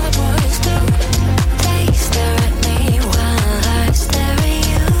the other boys do? They stare at me while I stare at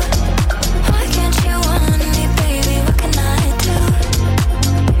you. Why can't you want me, baby? What can I do?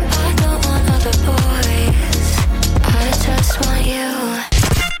 I don't want other boys, I just want you.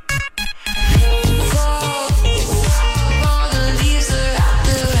 All the leaves are out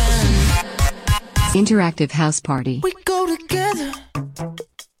there and Interactive house party. we go together.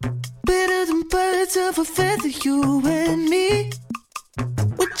 Better than birds of a feather, you and me.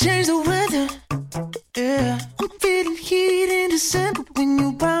 We change the weather. Yeah, I'm feeling heat in December when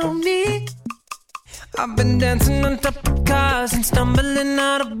you found me. I've been dancing on top of cars and stumbling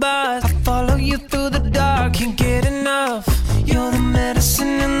out of bars. I follow you through the dark, can't get enough. You're the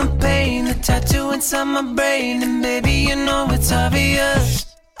medicine and the pain, the tattoo inside my brain. And baby, you know it's obvious,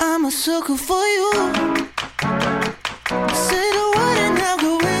 I'm a sucker for you. Say the word and I'll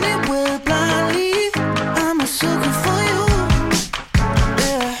go anywhere blindly. I'm a sucker for you.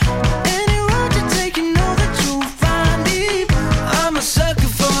 Yeah, any road you take, you know that you'll find me. I'm a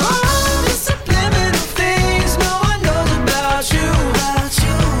sucker for all the subliminal things no one knows about you. About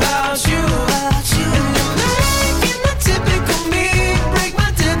you, about you, about you. And you're making the typical me break my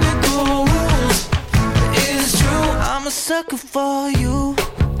typical rules. It's true, I'm a sucker for you.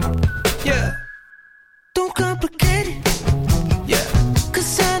 Yeah, don't complicate it. Yeah,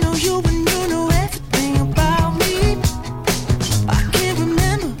 'cause I know you and you know everything about me. I can't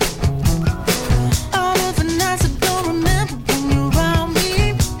remember all of the nights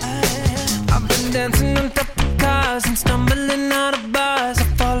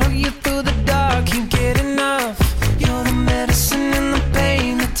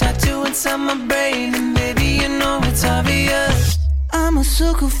inside my brain, and baby, you know it's obvious. I'm a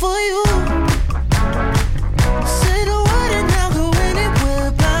sucker for you. Say the word and I'll go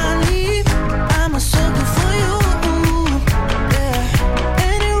anywhere blindly. I'm a sucker for you. Yeah.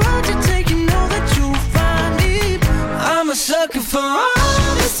 Any road you take, you know that you'll find me. I'm a sucker for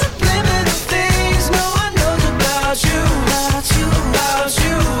all the subliminal things no one knows about you. About you, about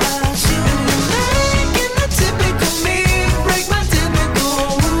you, about you. And you're making the typical me break my typical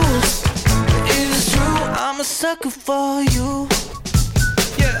rules. It is true, I'm a sucker for you.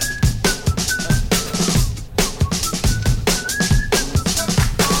 Yeah.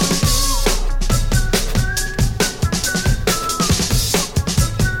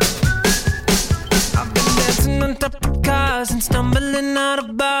 I've been dancing on top of cars and stumbling out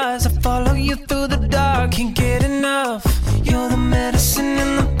of bars. I follow you through the dark, can't get enough. You're the medicine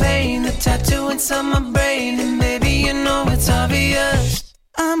and the pain, the tattoo inside my brain, and baby, you know it's obvious.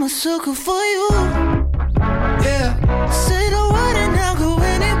 I'm a sucker for you. Yeah. Say the word and I'll go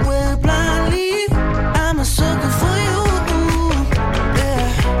anywhere blindly. I'm a sucker for you. Yeah.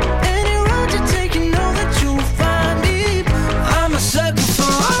 Any road you take, you know that you'll find me. I'm a sucker for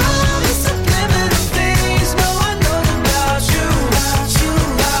all the subliminal things no one knows about you. About you,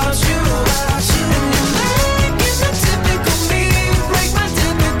 about you, about you. And you're making the typical me break my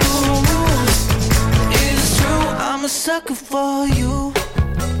typical rules. It is true, I'm a sucker for you.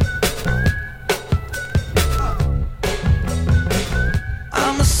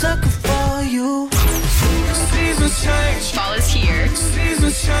 I'm a sucker for you. Seasons change. Fall is here.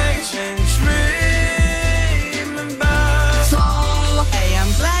 Seasons change and dream about fall. Hey,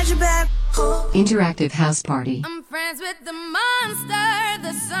 I'm glad you're back. Interactive House Party. I'm friends with the monster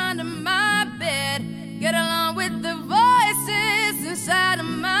that's under my bed. Get along with the voices inside of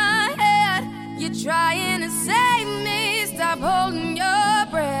my head. You're trying to save me, stop holding your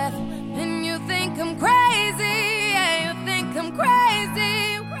breath. And you think I'm crazy, yeah, you think I'm crazy.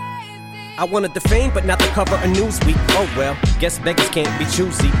 I wanted the fame, but not the cover of Newsweek. Oh well, guess beggars can't be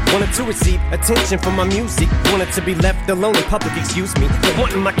choosy. Wanted to receive attention from my music. Wanted to be left alone in public, excuse me. But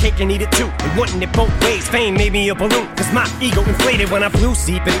wanting my cake and eat it too, and wanting it both ways. Fame made me a balloon, cause my ego inflated when I flew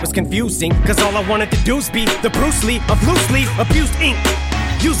steep. And it was confusing, cause all I wanted to do was be the Bruce Lee of loose leaf abused ink.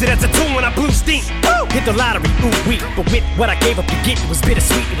 Use it as a tool when I blew steam. Woo! Hit the lottery, ooh wee. But with what I gave up to get, it was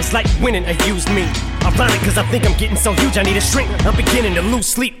bittersweet. It was like winning a used me. Ironic, cause I think I'm getting so huge I need a shrink. I'm beginning to lose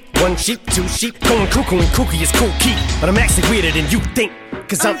sleep. One sheep, two sheep, going cuckoo and kooky is cool key. But I'm actually weirder than you think,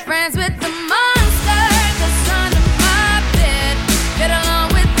 cause I'm friends with the monster that's under my bed. Get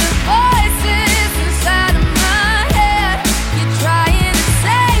along with the voices inside of my head. You're trying to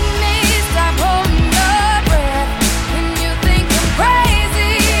save me, stop holding your breath. And you think I'm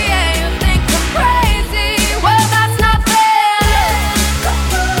crazy, yeah, you think I'm crazy. Well, that's not fair.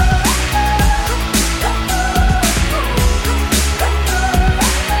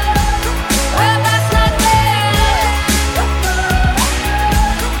 Well, that's not fair.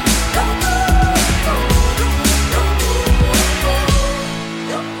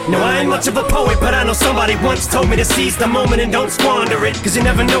 No, I ain't much of a poet, but I know somebody once told me to seize the moment and don't squander it. Cause you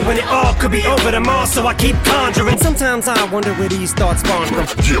never know when it all could be over tomorrow, so I keep conjuring. Sometimes I wonder where these thoughts spawn from.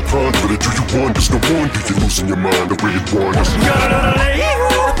 Yeah, ponder it, do you wonder? No wonder you're losing your mind the way it wanders.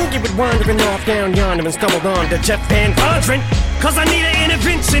 I think you would wandering off down yonder and stumbled on to Jeff Van Vondren. Cause I need an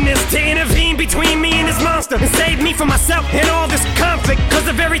interventionist to intervene between me and this monster and save me from myself and all this conflict. Cause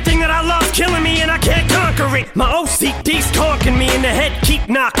of everything that I love's killing me and I can't conquer it. My OCD's talking me in the head, keep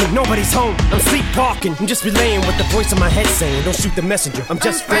knocking. Nobody's home, I'm sleepwalking. I'm just relaying what the voice in my head saying. Don't shoot the messenger, I'm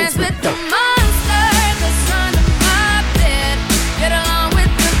just friends with the monster that's under my bed. Get along with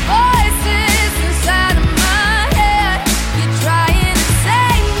the voices inside of my head. You're trying to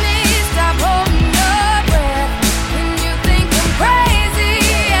save me, stop holding your breath. And you think I'm crazy,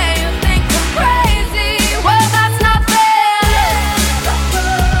 yeah, you think I'm crazy. Well, that's not fair.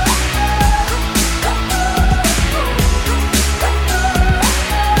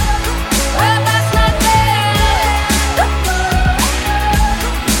 Well, that's not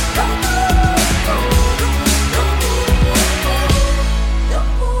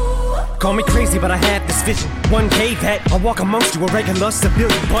Call me crazy, but I had this vision. One day that I'll walk amongst you, a regular civilian.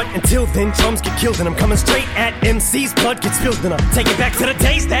 But until then, drums get killed and I'm coming straight at MC's blood gets spilled. And I'll take it back to the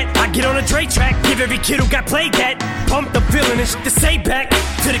days that I get on a Dre track. Give every kid who got played that pumped up feeling and shit to say back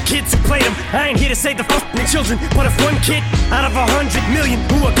to the kids who played them. I ain't here to save the fucking children, but if one kid out of 100 million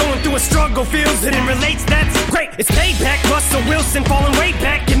who are going through a struggle feels it and relates, that's great. It's payback. Russell Wilson falling way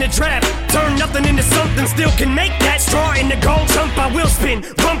back in the draft. Turn nothing into something, still can make that. Straw in the gold jump, I will spin.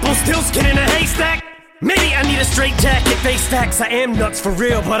 Rumpelstiltskin in a haystack. Maybe I need a straight jacket, face facts. I am nuts for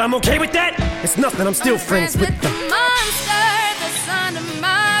real, but I'm okay with that. It's nothing, I'm still friends with the monster that's under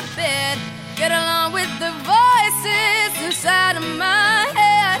my bed. Get along with the voices inside of my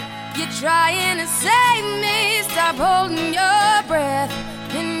head. You're trying to save me, stop holding your breath.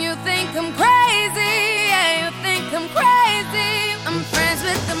 And you think I'm crazy, yeah, you think I'm crazy. I'm friends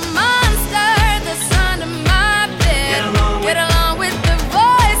with the monster that's under my bed. Get along with the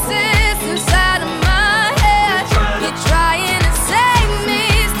voices inside of my head. You're trying to save me,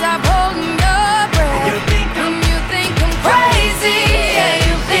 stop holding your breath. And you think I'm crazy, yeah,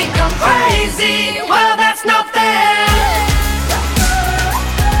 you think I'm crazy. Well, that's not fair.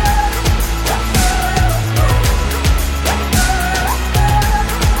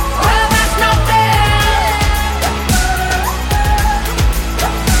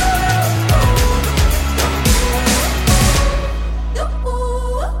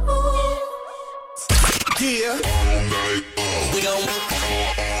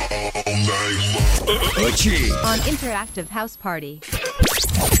 On Interactive House Party.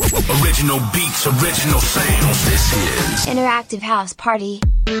 Original beats, original sounds. This is Interactive House Party.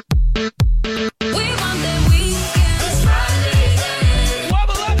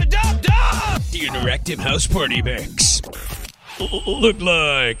 The Interactive House Party mix. Look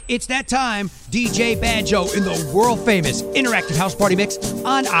like it's that time. DJ BadJoe in the world-famous Interactive House Party mix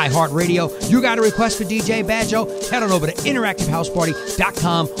on iHeartRadio. You got a request for DJ BadJoe? Head on over to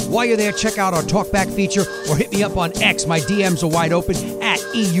interactivehouseparty.com. While you're there, check out our talkback feature or hit me up on X. My DMs are wide open at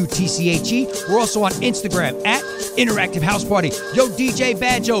eutche. We're also on Instagram at Interactive House Party. Yo, DJ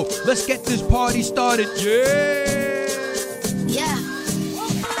BadJoe, let's get this party started. Yeah!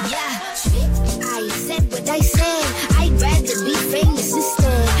 I said what I said. I'd rather be famous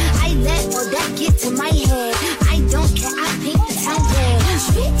instead. I let all that get to my head. I don't care, I paint the town red.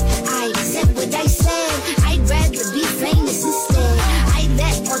 I said what I said. I'd rather be famous instead. I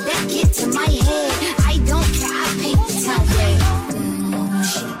let all that get to my head. I don't care, I paint the town red.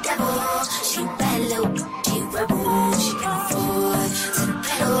 She the devil, she bad little, she rebel. She can afford to the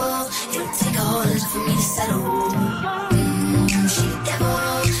pedal. It'll take a whole lot for me to settle. She the devil,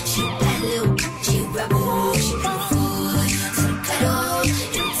 she bad little, she rebel. She can afford to the pedal.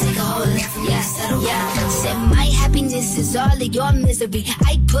 It'll take a whole lot for me to settle. Said my happiness is all of your misery.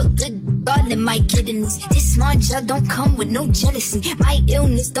 I put good all in my kidneys. This smart job don't come with no jealousy. My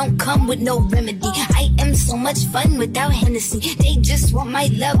illness don't come with no remedy. I am so much fun without Hennessy. They just want my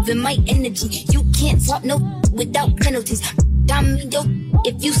love and my energy. You can't talk no without penalties. I'm yo,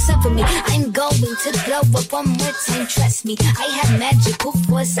 if you suffer me, I'm going to blow up one more time. Trust me, I have magical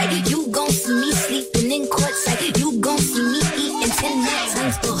foresight. You gon' see me sleeping in courtside. You gon' see me eating 10 more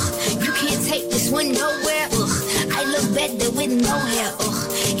times. Ugh, you can't take this one nowhere. Ugh, I look better with no hair.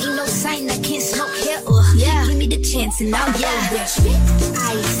 Ugh, ain't no sign I can't smoke hair. Ugh, give me the chance and I'll yell there.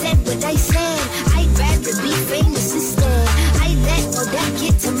 I said what I said. I'd rather be famous instead. I let all that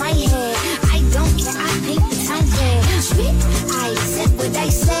get to my head. I don't care, I paint the town red. I said what I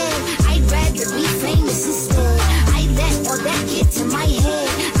said. I'd rather be famous instead. I let all that get to my head.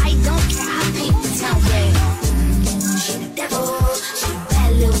 I don't care, I paint the town red. She the devil, she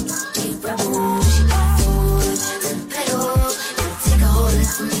bad little, she rebel. She can afford to the pedal. It'll take a whole lot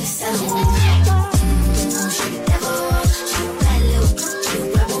for me to settle. She the devil, she bad little, she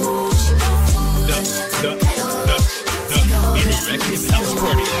rebel. She can afford to the pedal. Interactive House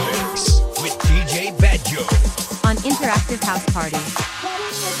Party mix with DJ BadJoe On Interactive House Party.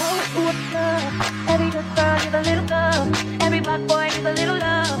 Every good girl needs a little love. Every black boy needs a little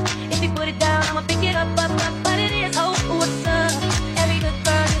love. If you put it down, I'ma pick it up. But it is hope, what's up? Every good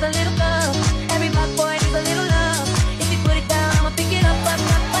girl needs a little love. Every black boy needs a little love. If you put it down, I'ma pick it up.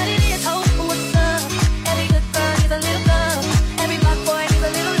 But it is hope, what's up? Every good girl needs a little love. Every black boy needs a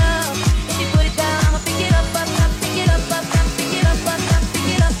little love. If you put it down, I'ma pick it up. Pick it up, pick it up, pick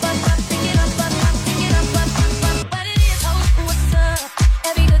it up, pick it up, pick it up. But it is hope, what's up?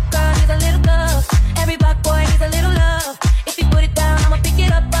 Every good girl needs a little love. Every black boy needs a little love. If you put it down,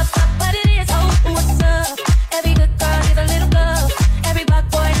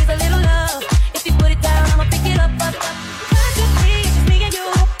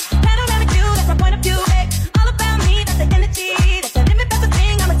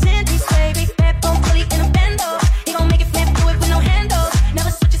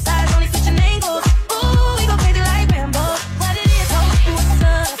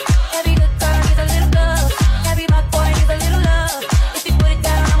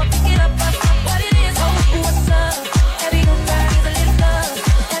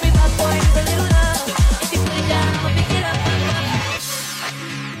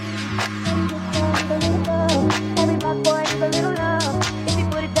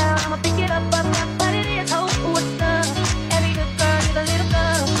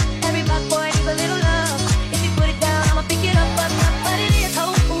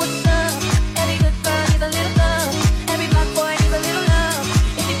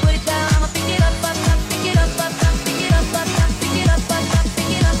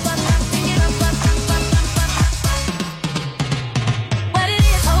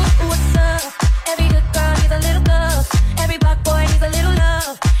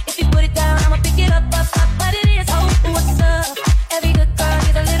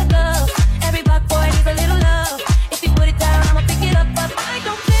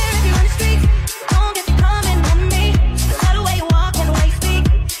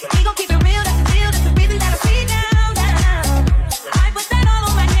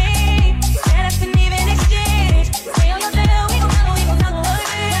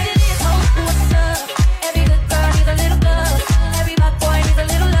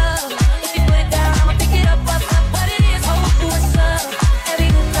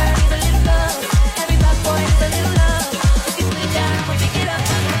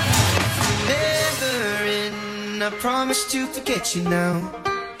 just to forget you now.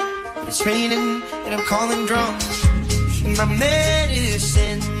 It's raining and I'm calling drunk. My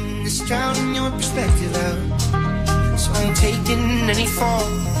medicine is drowning your perspective out. So I ain't taking any fall.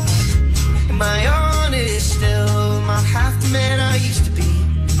 Am I honest still? Am I half the man I used to be?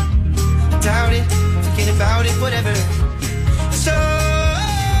 I doubt it, forget about it, whatever. So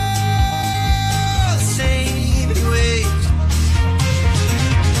the same anyways.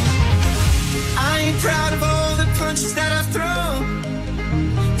 I ain't proud of all the punches that I've thrown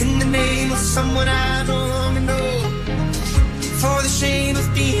in the name of someone I no longer know. For the shame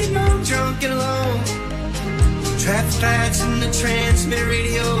of being all drunk and alone. Traffic lights in the transmitter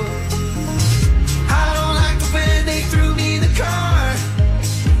radio. I don't like the way they threw me the car.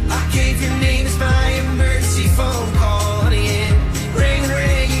 I gave your name as my emergency phone call. And yeah, ring,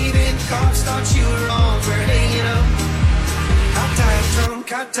 ring, even the cops thought you were wrong for hanging up. I died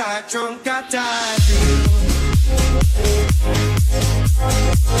drunk, I died drunk, I died for you.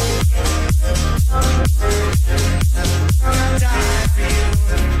 I died for you.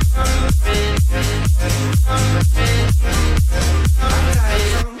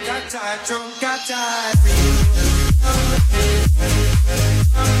 I died drunk, I died for you.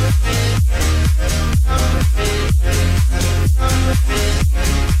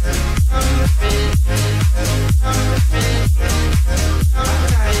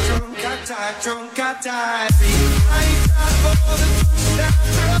 Drunk, I died for you. I ain't proud of all the punches that I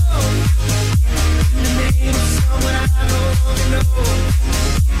throw in the name of someone I no longer know.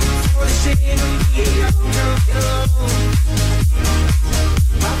 For the shame of me, I'm drunk and alone.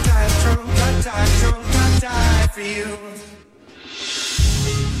 I died drunk, I died drunk, I died for you.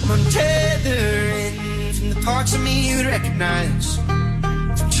 I'm untethering from the parts of me you'd recognize.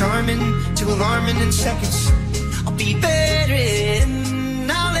 From charming to alarming in seconds. I'll be better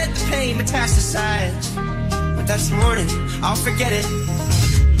and I'll let the pain metastasize. But that's the morning, I'll forget it.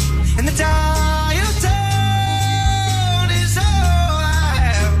 And the dial tone is all I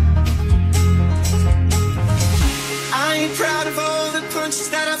have. I ain't proud of all the punches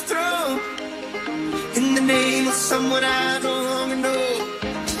that I've thrown in the name of someone I no longer know.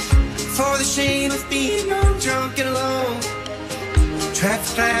 For the shame of being all drunk and alone.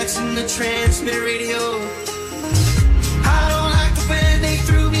 Traffic lights in the transmitter radio. I don't like the way they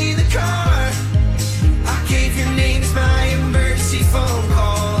threw me the car. I gave your name as my emergency phone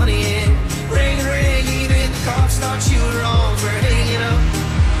call. And yeah, ring, ring, even the cops thought you were wrong for hanging up.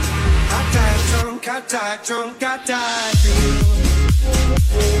 I died drunk, I died drunk, I died for you.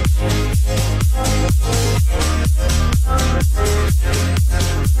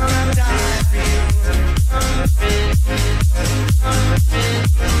 I died for you.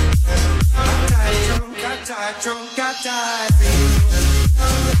 I died drunk, I died drunk, I died for you.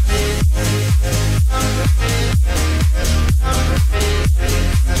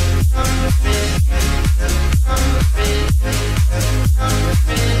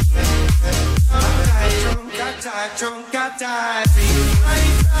 I died drunk, I died for you. I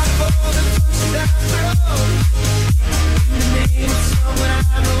ain't proud of all the punches that I throw in the name of someone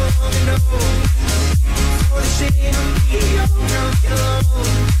I no longer know. For the shame of me, I'm drunk and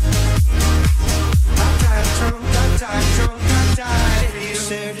alone. I died drunk, I died drunk, I died for you.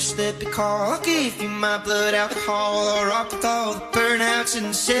 Served a slippy call, I gave you my blood alcohol. I rocked with all the burnouts in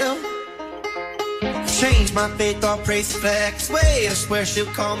the cell. Changed my faith, I'll praise the black way. I swear she'll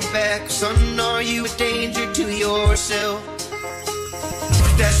call me back. Son, are you a danger to yourself?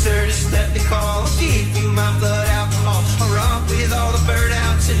 Desert just let me call. I'll give you my blood alcohol. I'll rock with all the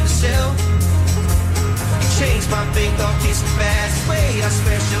burnouts in the cell. Changed my faith, I'll kiss the fast way. I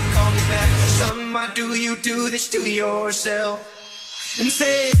swear she'll call me back. Son, why do you do this to yourself? And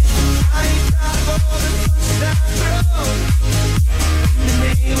say, I ain't proud of all the punches that I throw in the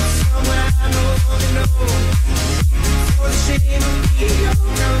name of someone I no longer know. For the shame of me, I'm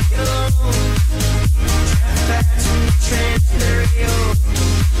drunk and alone. Traffic lights in the transmitter radio.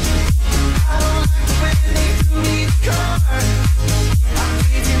 I don't like the way they threw me the car. I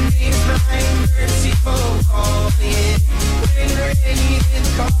gave your name as my emergency phone call. Yeah, ring, ring, even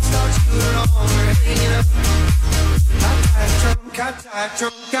the cops thought you were wrong for hanging up. I died drunk, I died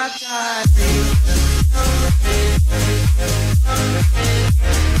drunk, I died for you.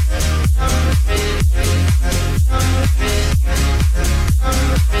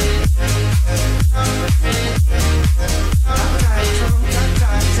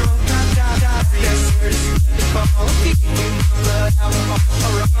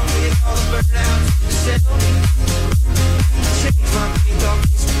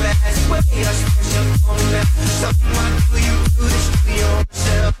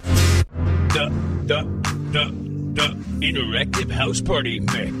 The House Party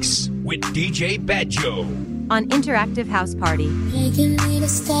Mix with DJ BadJoe on Interactive House Party. Begging me to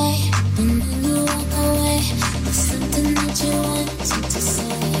stay, and then you walk away with something that you wanted to say.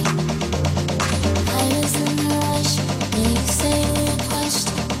 I was in a rush, and you say you were crushed,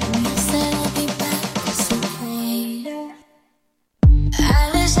 and I said I'll be back with some pain. I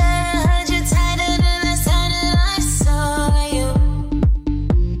wish I heard you tighter than the sounded I saw you.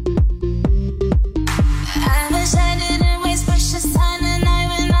 I wish I didn't waste precious time the night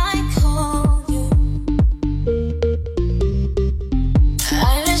when I called you.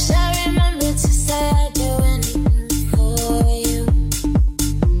 I wish I remembered to say I'd do anything for you.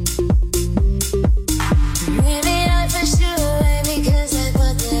 Maybe I pushed you away because I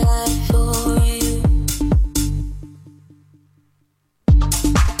thought that I'd bore you.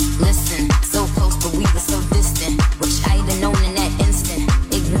 Listen, so close but we were so distant. Wish I'd have known in that instant.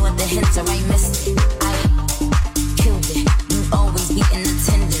 Ignored the hints or I missed it. I killed it. You always be in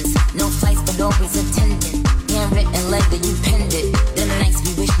attendance. No flights but always attending. Handwritten letter you penned it. The nights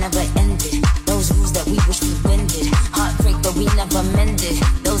we wish never ended. Those rules that we wish we bended. Heartbreak but we never mended.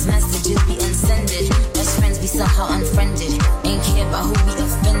 Those messages we unsended. Best friends we somehow unfriended. Ain't care about who we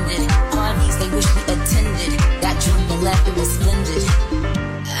offended. Parties they wish we attended. Got drunk and left, it was splendid.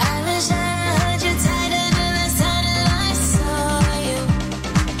 I wish I heard you tighter than the sounded I saw you.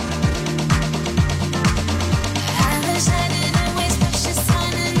 I wish I didn't waste precious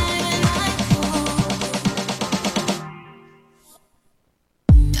time the night when I called.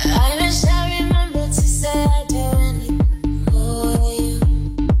 I wish I remembered to say I'd do anything for you.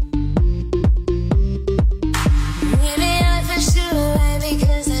 Maybe I pushed you away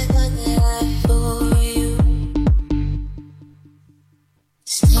because I thought that I'd bore you.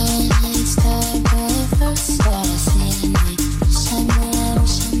 Starlight, starboy, first started seeing me. Wish I might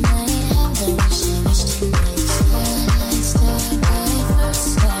have the wish I wish tonight. Starlight, starboy, first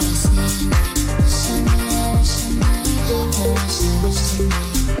started seeing me. Wish I might have the wish I wish tonight.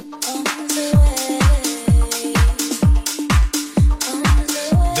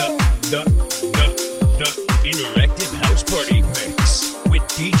 The Interactive House Party Mix with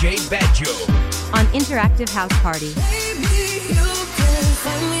DJ BadJoe on Interactive House Party. Baby, you can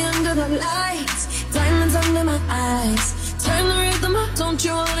find me under the lights, diamonds under my eyes. Turn the rhythm up, don't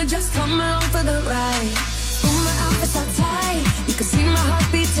you wanna just come along for the ride? Pull my outfits out tight, you can see my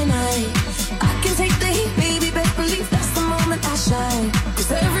heartbeat tonight. I can take the heat, baby, best believe that's the moment I shine.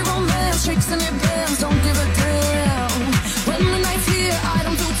 Cause every romance shakes and it bends, don't give a damn. When the night's here, I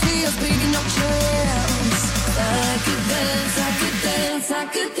don't do tears, baby, no chance. I could dance, I could dance, I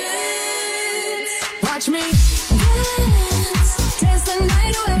could dance. Watch me dance, dance the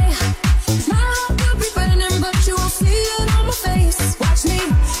night away. My heart could be burning, but you won't see it on my face. Watch me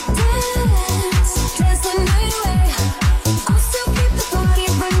dance, dance the night away. I'll still keep the party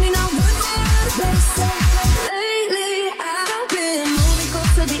burning, I would go out of place. Lately, I've been moving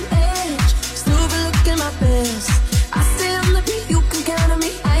close to the edge, still been looking my best. I stay on the beat, you can count on me,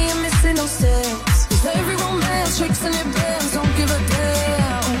 I ain't missing no steps. Cause every romance shakes and it bends, don't give a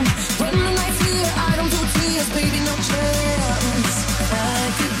damn. When the night's here, I don't do tears, baby, no chance. I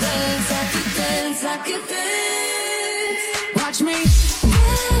could dance, I could dance, I could dance. Watch me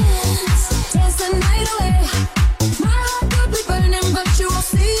dance, dance the night away. My heart could be burning, but you won't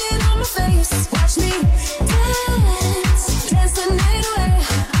see it on my face. Watch me dance, dance the night away.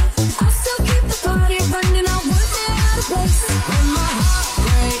 I'll still keep the party burning, I would get out of place. When my heart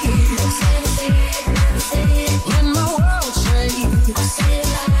breaks, when my world shakes,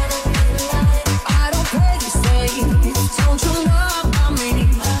 I don't play it safe, don't you know about me?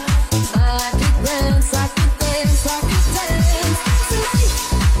 I could dance, I could dance, I could dance tonight.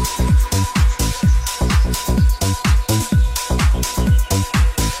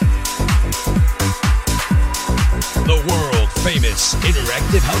 The world famous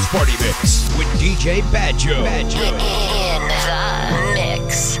Interactive House Party Mix with DJ BadJoe. In the mix.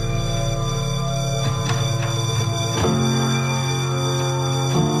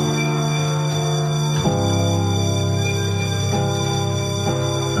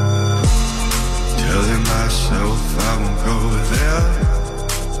 Telling myself I won't go there.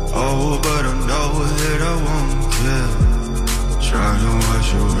 Oh, but I know that I won't care. Trying to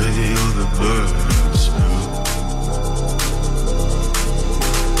wash away all the burdens.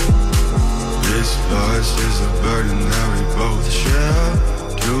 This past is a burden that we both share.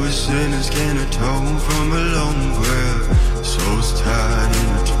 Two sinners can atone from a long prayer. Souls tied,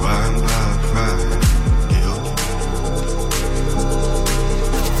 intertwined by pride and guilt.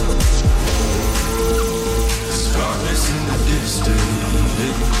 Scarless in the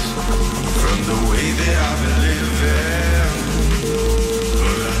distance, from the way that I've been living.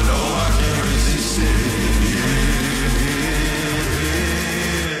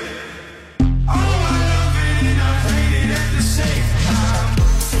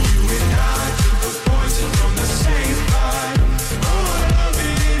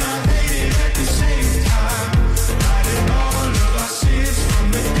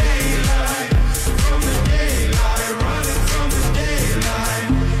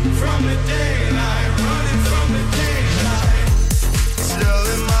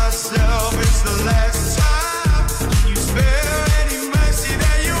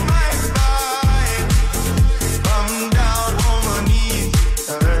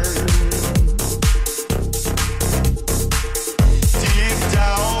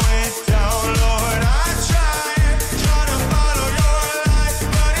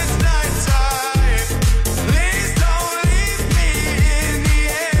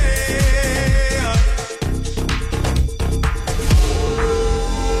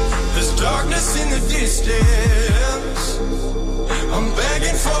 Darkness in the distance. I'm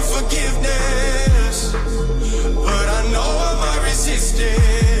begging for forgiveness, but I know I might resist it.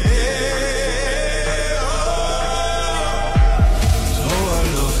 Oh, I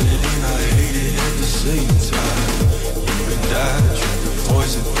love it and I hate it at the same time. You and I drink the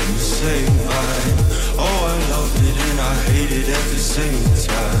poison from the same vine. Oh, I love it and I hate it at the same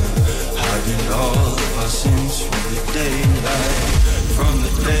time. Hiding all of our sins from the daylight. From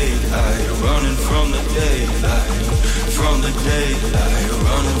the daylight, running from the daylight. From the daylight,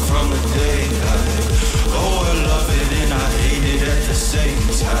 running from the daylight. Oh, I love it and I hate it at the same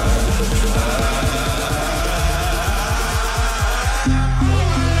time. Oh,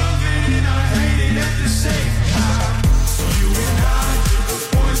 I love it and I hate it at the same time. You and I took the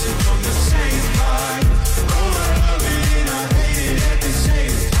poison from the same vine. Oh, I love it and I hate it at the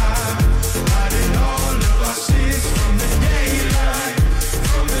same time. Hiding all of our sins from the daylight.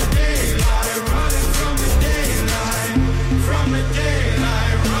 From the daylight, running from the daylight. From the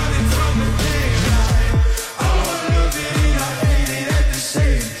daylight, running from the daylight. Oh, I love it and I hate it at the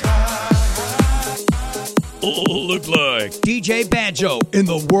same time. Look like DJ BadJoe in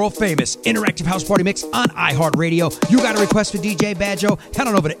the world famous Interactive House Party Mix on iHeartRadio. You got a request for DJ BadJoe? Head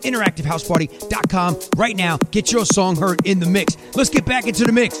on over to interactivehouseparty.com right now. Get your song heard in the mix. Let's get back into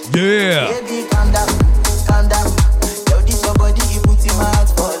the mix. Yeah. Baby, calm down, calm down. Yo, this your body, you put in my heart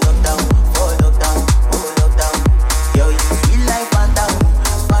for lockdown, for lockdown, for lockdown. Yo, you feel like phantom,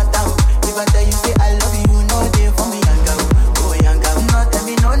 phantom. If I tell you say I love you, you know they for me young girl, oh young girl. No tell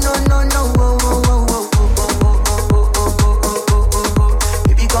me no, no, no, no, oh, oh, oh, oh, oh, oh, oh, oh, oh, oh, oh, oh.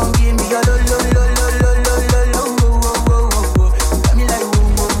 Baby, come give me your lo, lo, lo, lo, lo, lo, lo, lo, oh, oh, oh, oh. Tell me like oh,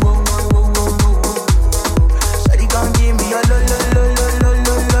 oh, oh, oh, oh, oh, oh, oh. Shawty, come give me your lo, lo, lo, lo, lo,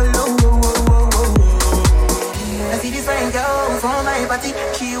 lo, lo, lo, oh, oh, oh, oh. I see this fine girl from my party,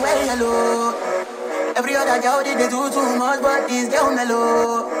 she wear yellow. Every other girl they do too much, but this girl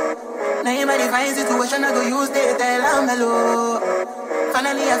mellow. Now in my divine situation, I go use they tell I'm mellow.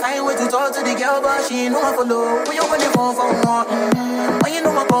 Finally I find way to talk to the girl, but she ain't know I follow. When you want the phone for one, when you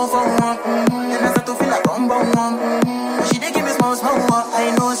know I call for one, then I start to feel like I'm born one. She dey give me small, small one.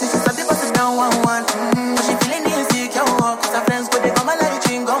 I know she start to pass it down one, one. But she feeling insecure, cause her friends could they come and let it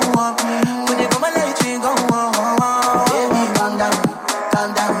drink go on. Could they come and let it drink go on. Baby, calm down, calm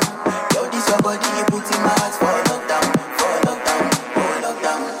down. Yo, this your body, you put in my heart for lockdown, for lockdown, for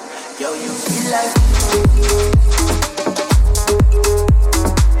lockdown. Yo, you feel like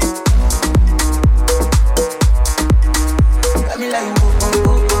got me like oh, oh,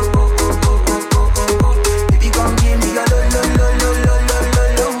 oh, oh, oh, oh, oh, oh, oh, oh. Baby, come give me your lo, lo, lo, lo, lo, lo, lo,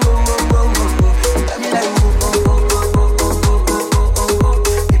 lo, oh, oh, oh, oh, oh. Got me like oh, oh, oh, oh, oh, oh, oh, oh, oh, oh.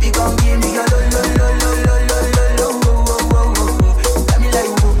 Baby, come give me your lo, lo, lo, lo, lo, lo, lo, lo, oh, oh, oh, oh. Got me like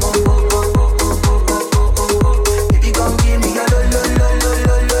oh, oh, oh, oh, oh, oh, oh, oh, oh, oh. Baby, come give me your lo, lo, lo, lo,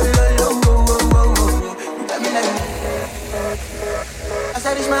 lo, lo, lo, lo, oh, oh, oh, oh. Got me like as I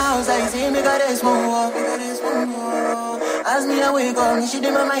reach my house, I see me got a small walk, me got a small walk. As me I wake up, she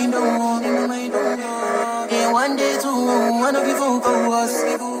did my mind don't walk, in my mind don't walk. Yeah, one day two, one of you folk go us.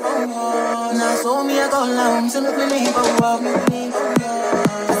 Now so me I call now, so me play go walk, me play go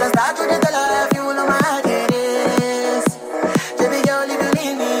walk. As I start to tell her, if you know my heart it is. Baby girl, if you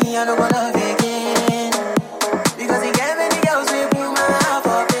leave me, I don't wanna love again. Because you gave me the house, we put my heart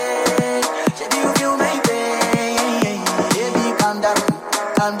for bed. Baby, you feel my pain. Baby, calm down,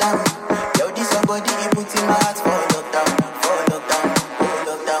 calm down. Yo, this your body, you put in my heart for lockdown, for lockdown, for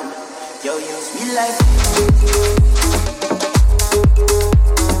lockdown. Yo, you sweet like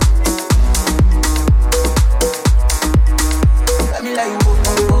got me like oh,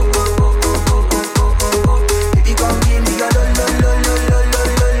 oh, oh, oh, oh, oh, oh, oh, oh, oh. Baby, come give me your lo, lo, lo, lo, lo, lo,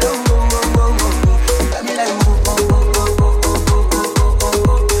 lo, lo, oh, oh, oh, oh. Got me like oh, oh, oh, oh, oh, oh, oh, oh, oh,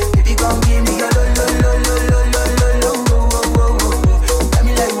 oh. Baby, come give me your lo, lo, lo, lo, lo, lo, lo, lo, oh, oh, oh, oh. Got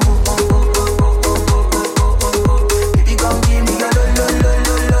me like oh, oh, oh, oh, oh, oh, oh, oh, oh, oh. Baby, come give me your lo, lo, lo,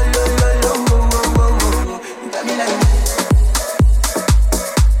 lo, lo, lo, lo, lo, oh, oh, oh, oh. Got me like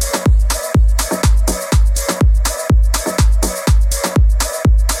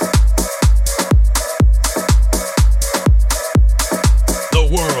The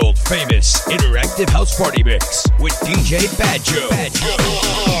world famous Interactive House Party Mix with DJ BadJoe.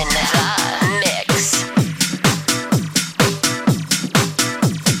 In the mix.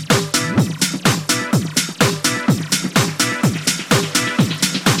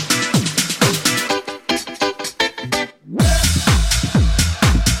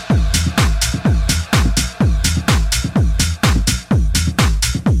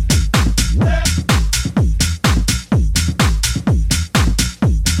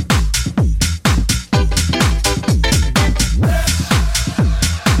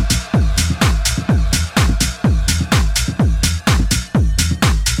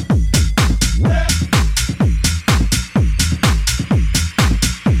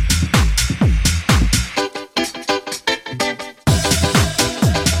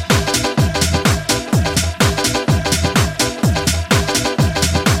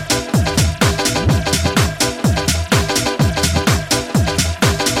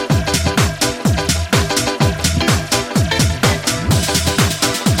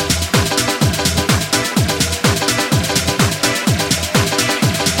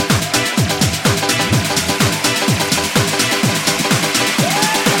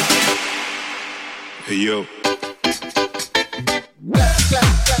 Hey yo.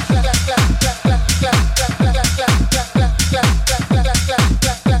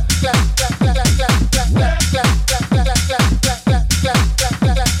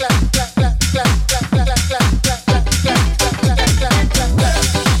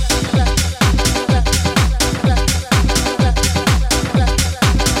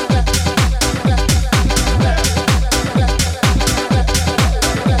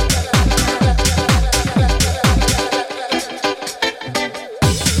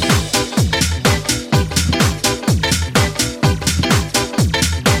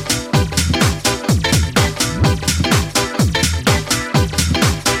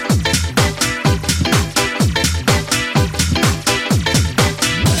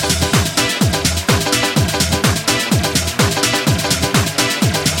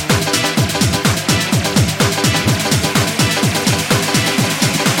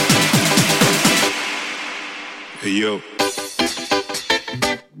 Hey yo.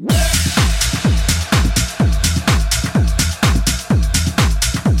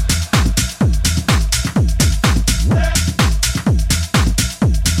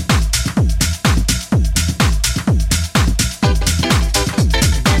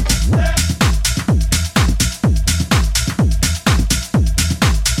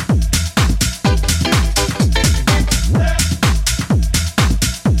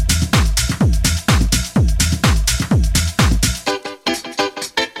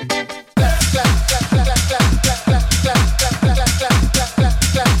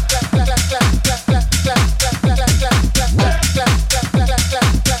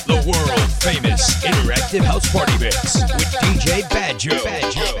 Interactive House Party Mix with DJ BadJoe.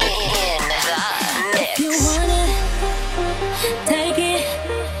 If you want it, take it.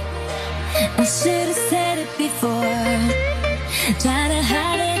 I should have said it before. Try to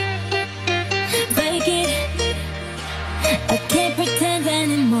hide it, fake it. I can't pretend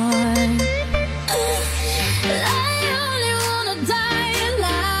anymore. I only wanna die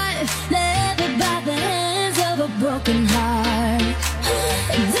alive, never by the hands of a broken heart.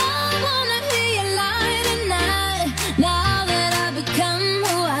 Don't wanna hear you lie tonight, now that I've become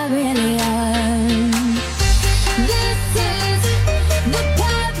who I really am. This is the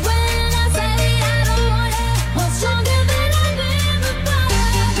part when I say I don't want it, hold stronger than I've been before.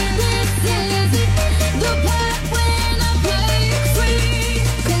 This is the part when I break free,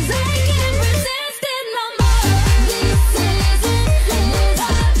 'cause I can't resist it no more. This is the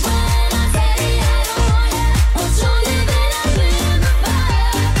part when I say I don't want it, hold stronger than I've been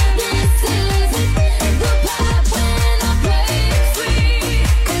before. This is the part when I break free,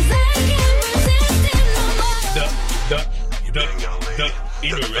 'cause I can't resist it no more. The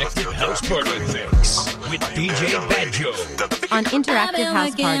Interactive House Party Mix with DJ BadJoe. On Interactive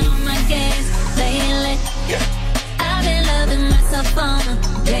House Party. I've been loving myself on a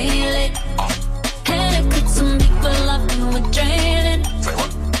daily. Had to cut some people off and we're draining.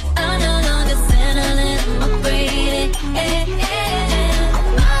 I don't understand a little upgraded.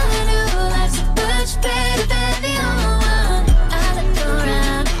 My new life's much better than the old one. I look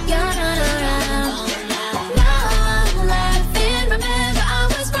around, you're not around. Now I'm laughing, remember I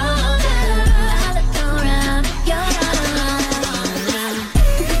was wrong. I look around, you're not around.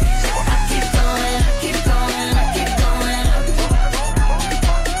 I keep going, I keep going, I keep going up.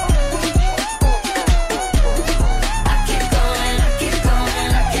 I keep going, I keep going,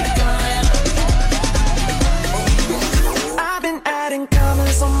 I keep going up. I've been adding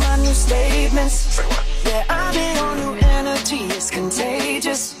colors on my new statements. Yeah, I've been on new energy, it's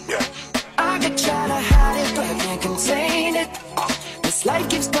contagious. I could try to hide it, but I can't contain it. This life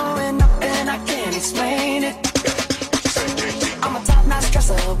keeps going up and I can't explain it. I'm a top-notch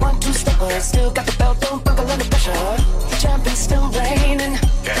dresser, 1-2 stepper. Still got the belt, don't buckle under pressure. Jumping, still raining.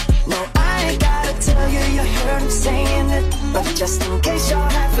 No, I ain't gotta tell you, you heard him saying it. But just in case y'all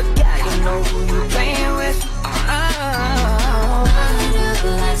have forgot, you know who you playing with. My new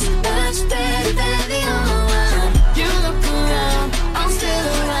life's much better than the old one. You look around, I'm still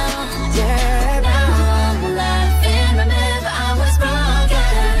around. Yeah, Now I'm laughing, remember I was wrong.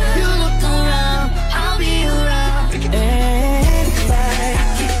 You look around, I'll be around. anyway. I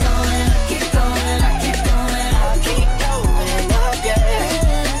keep going, I keep going, I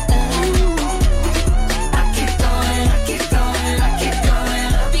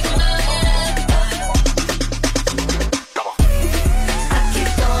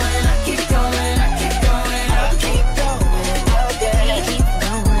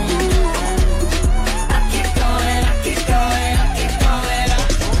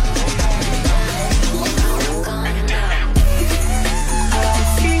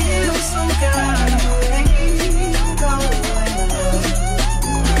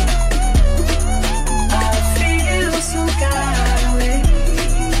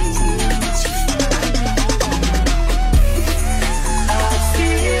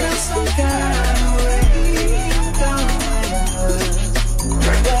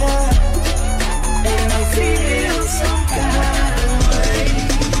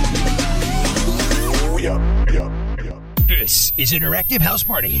This is Interactive House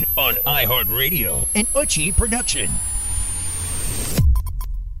Party on iHeartRadio, an eutche production.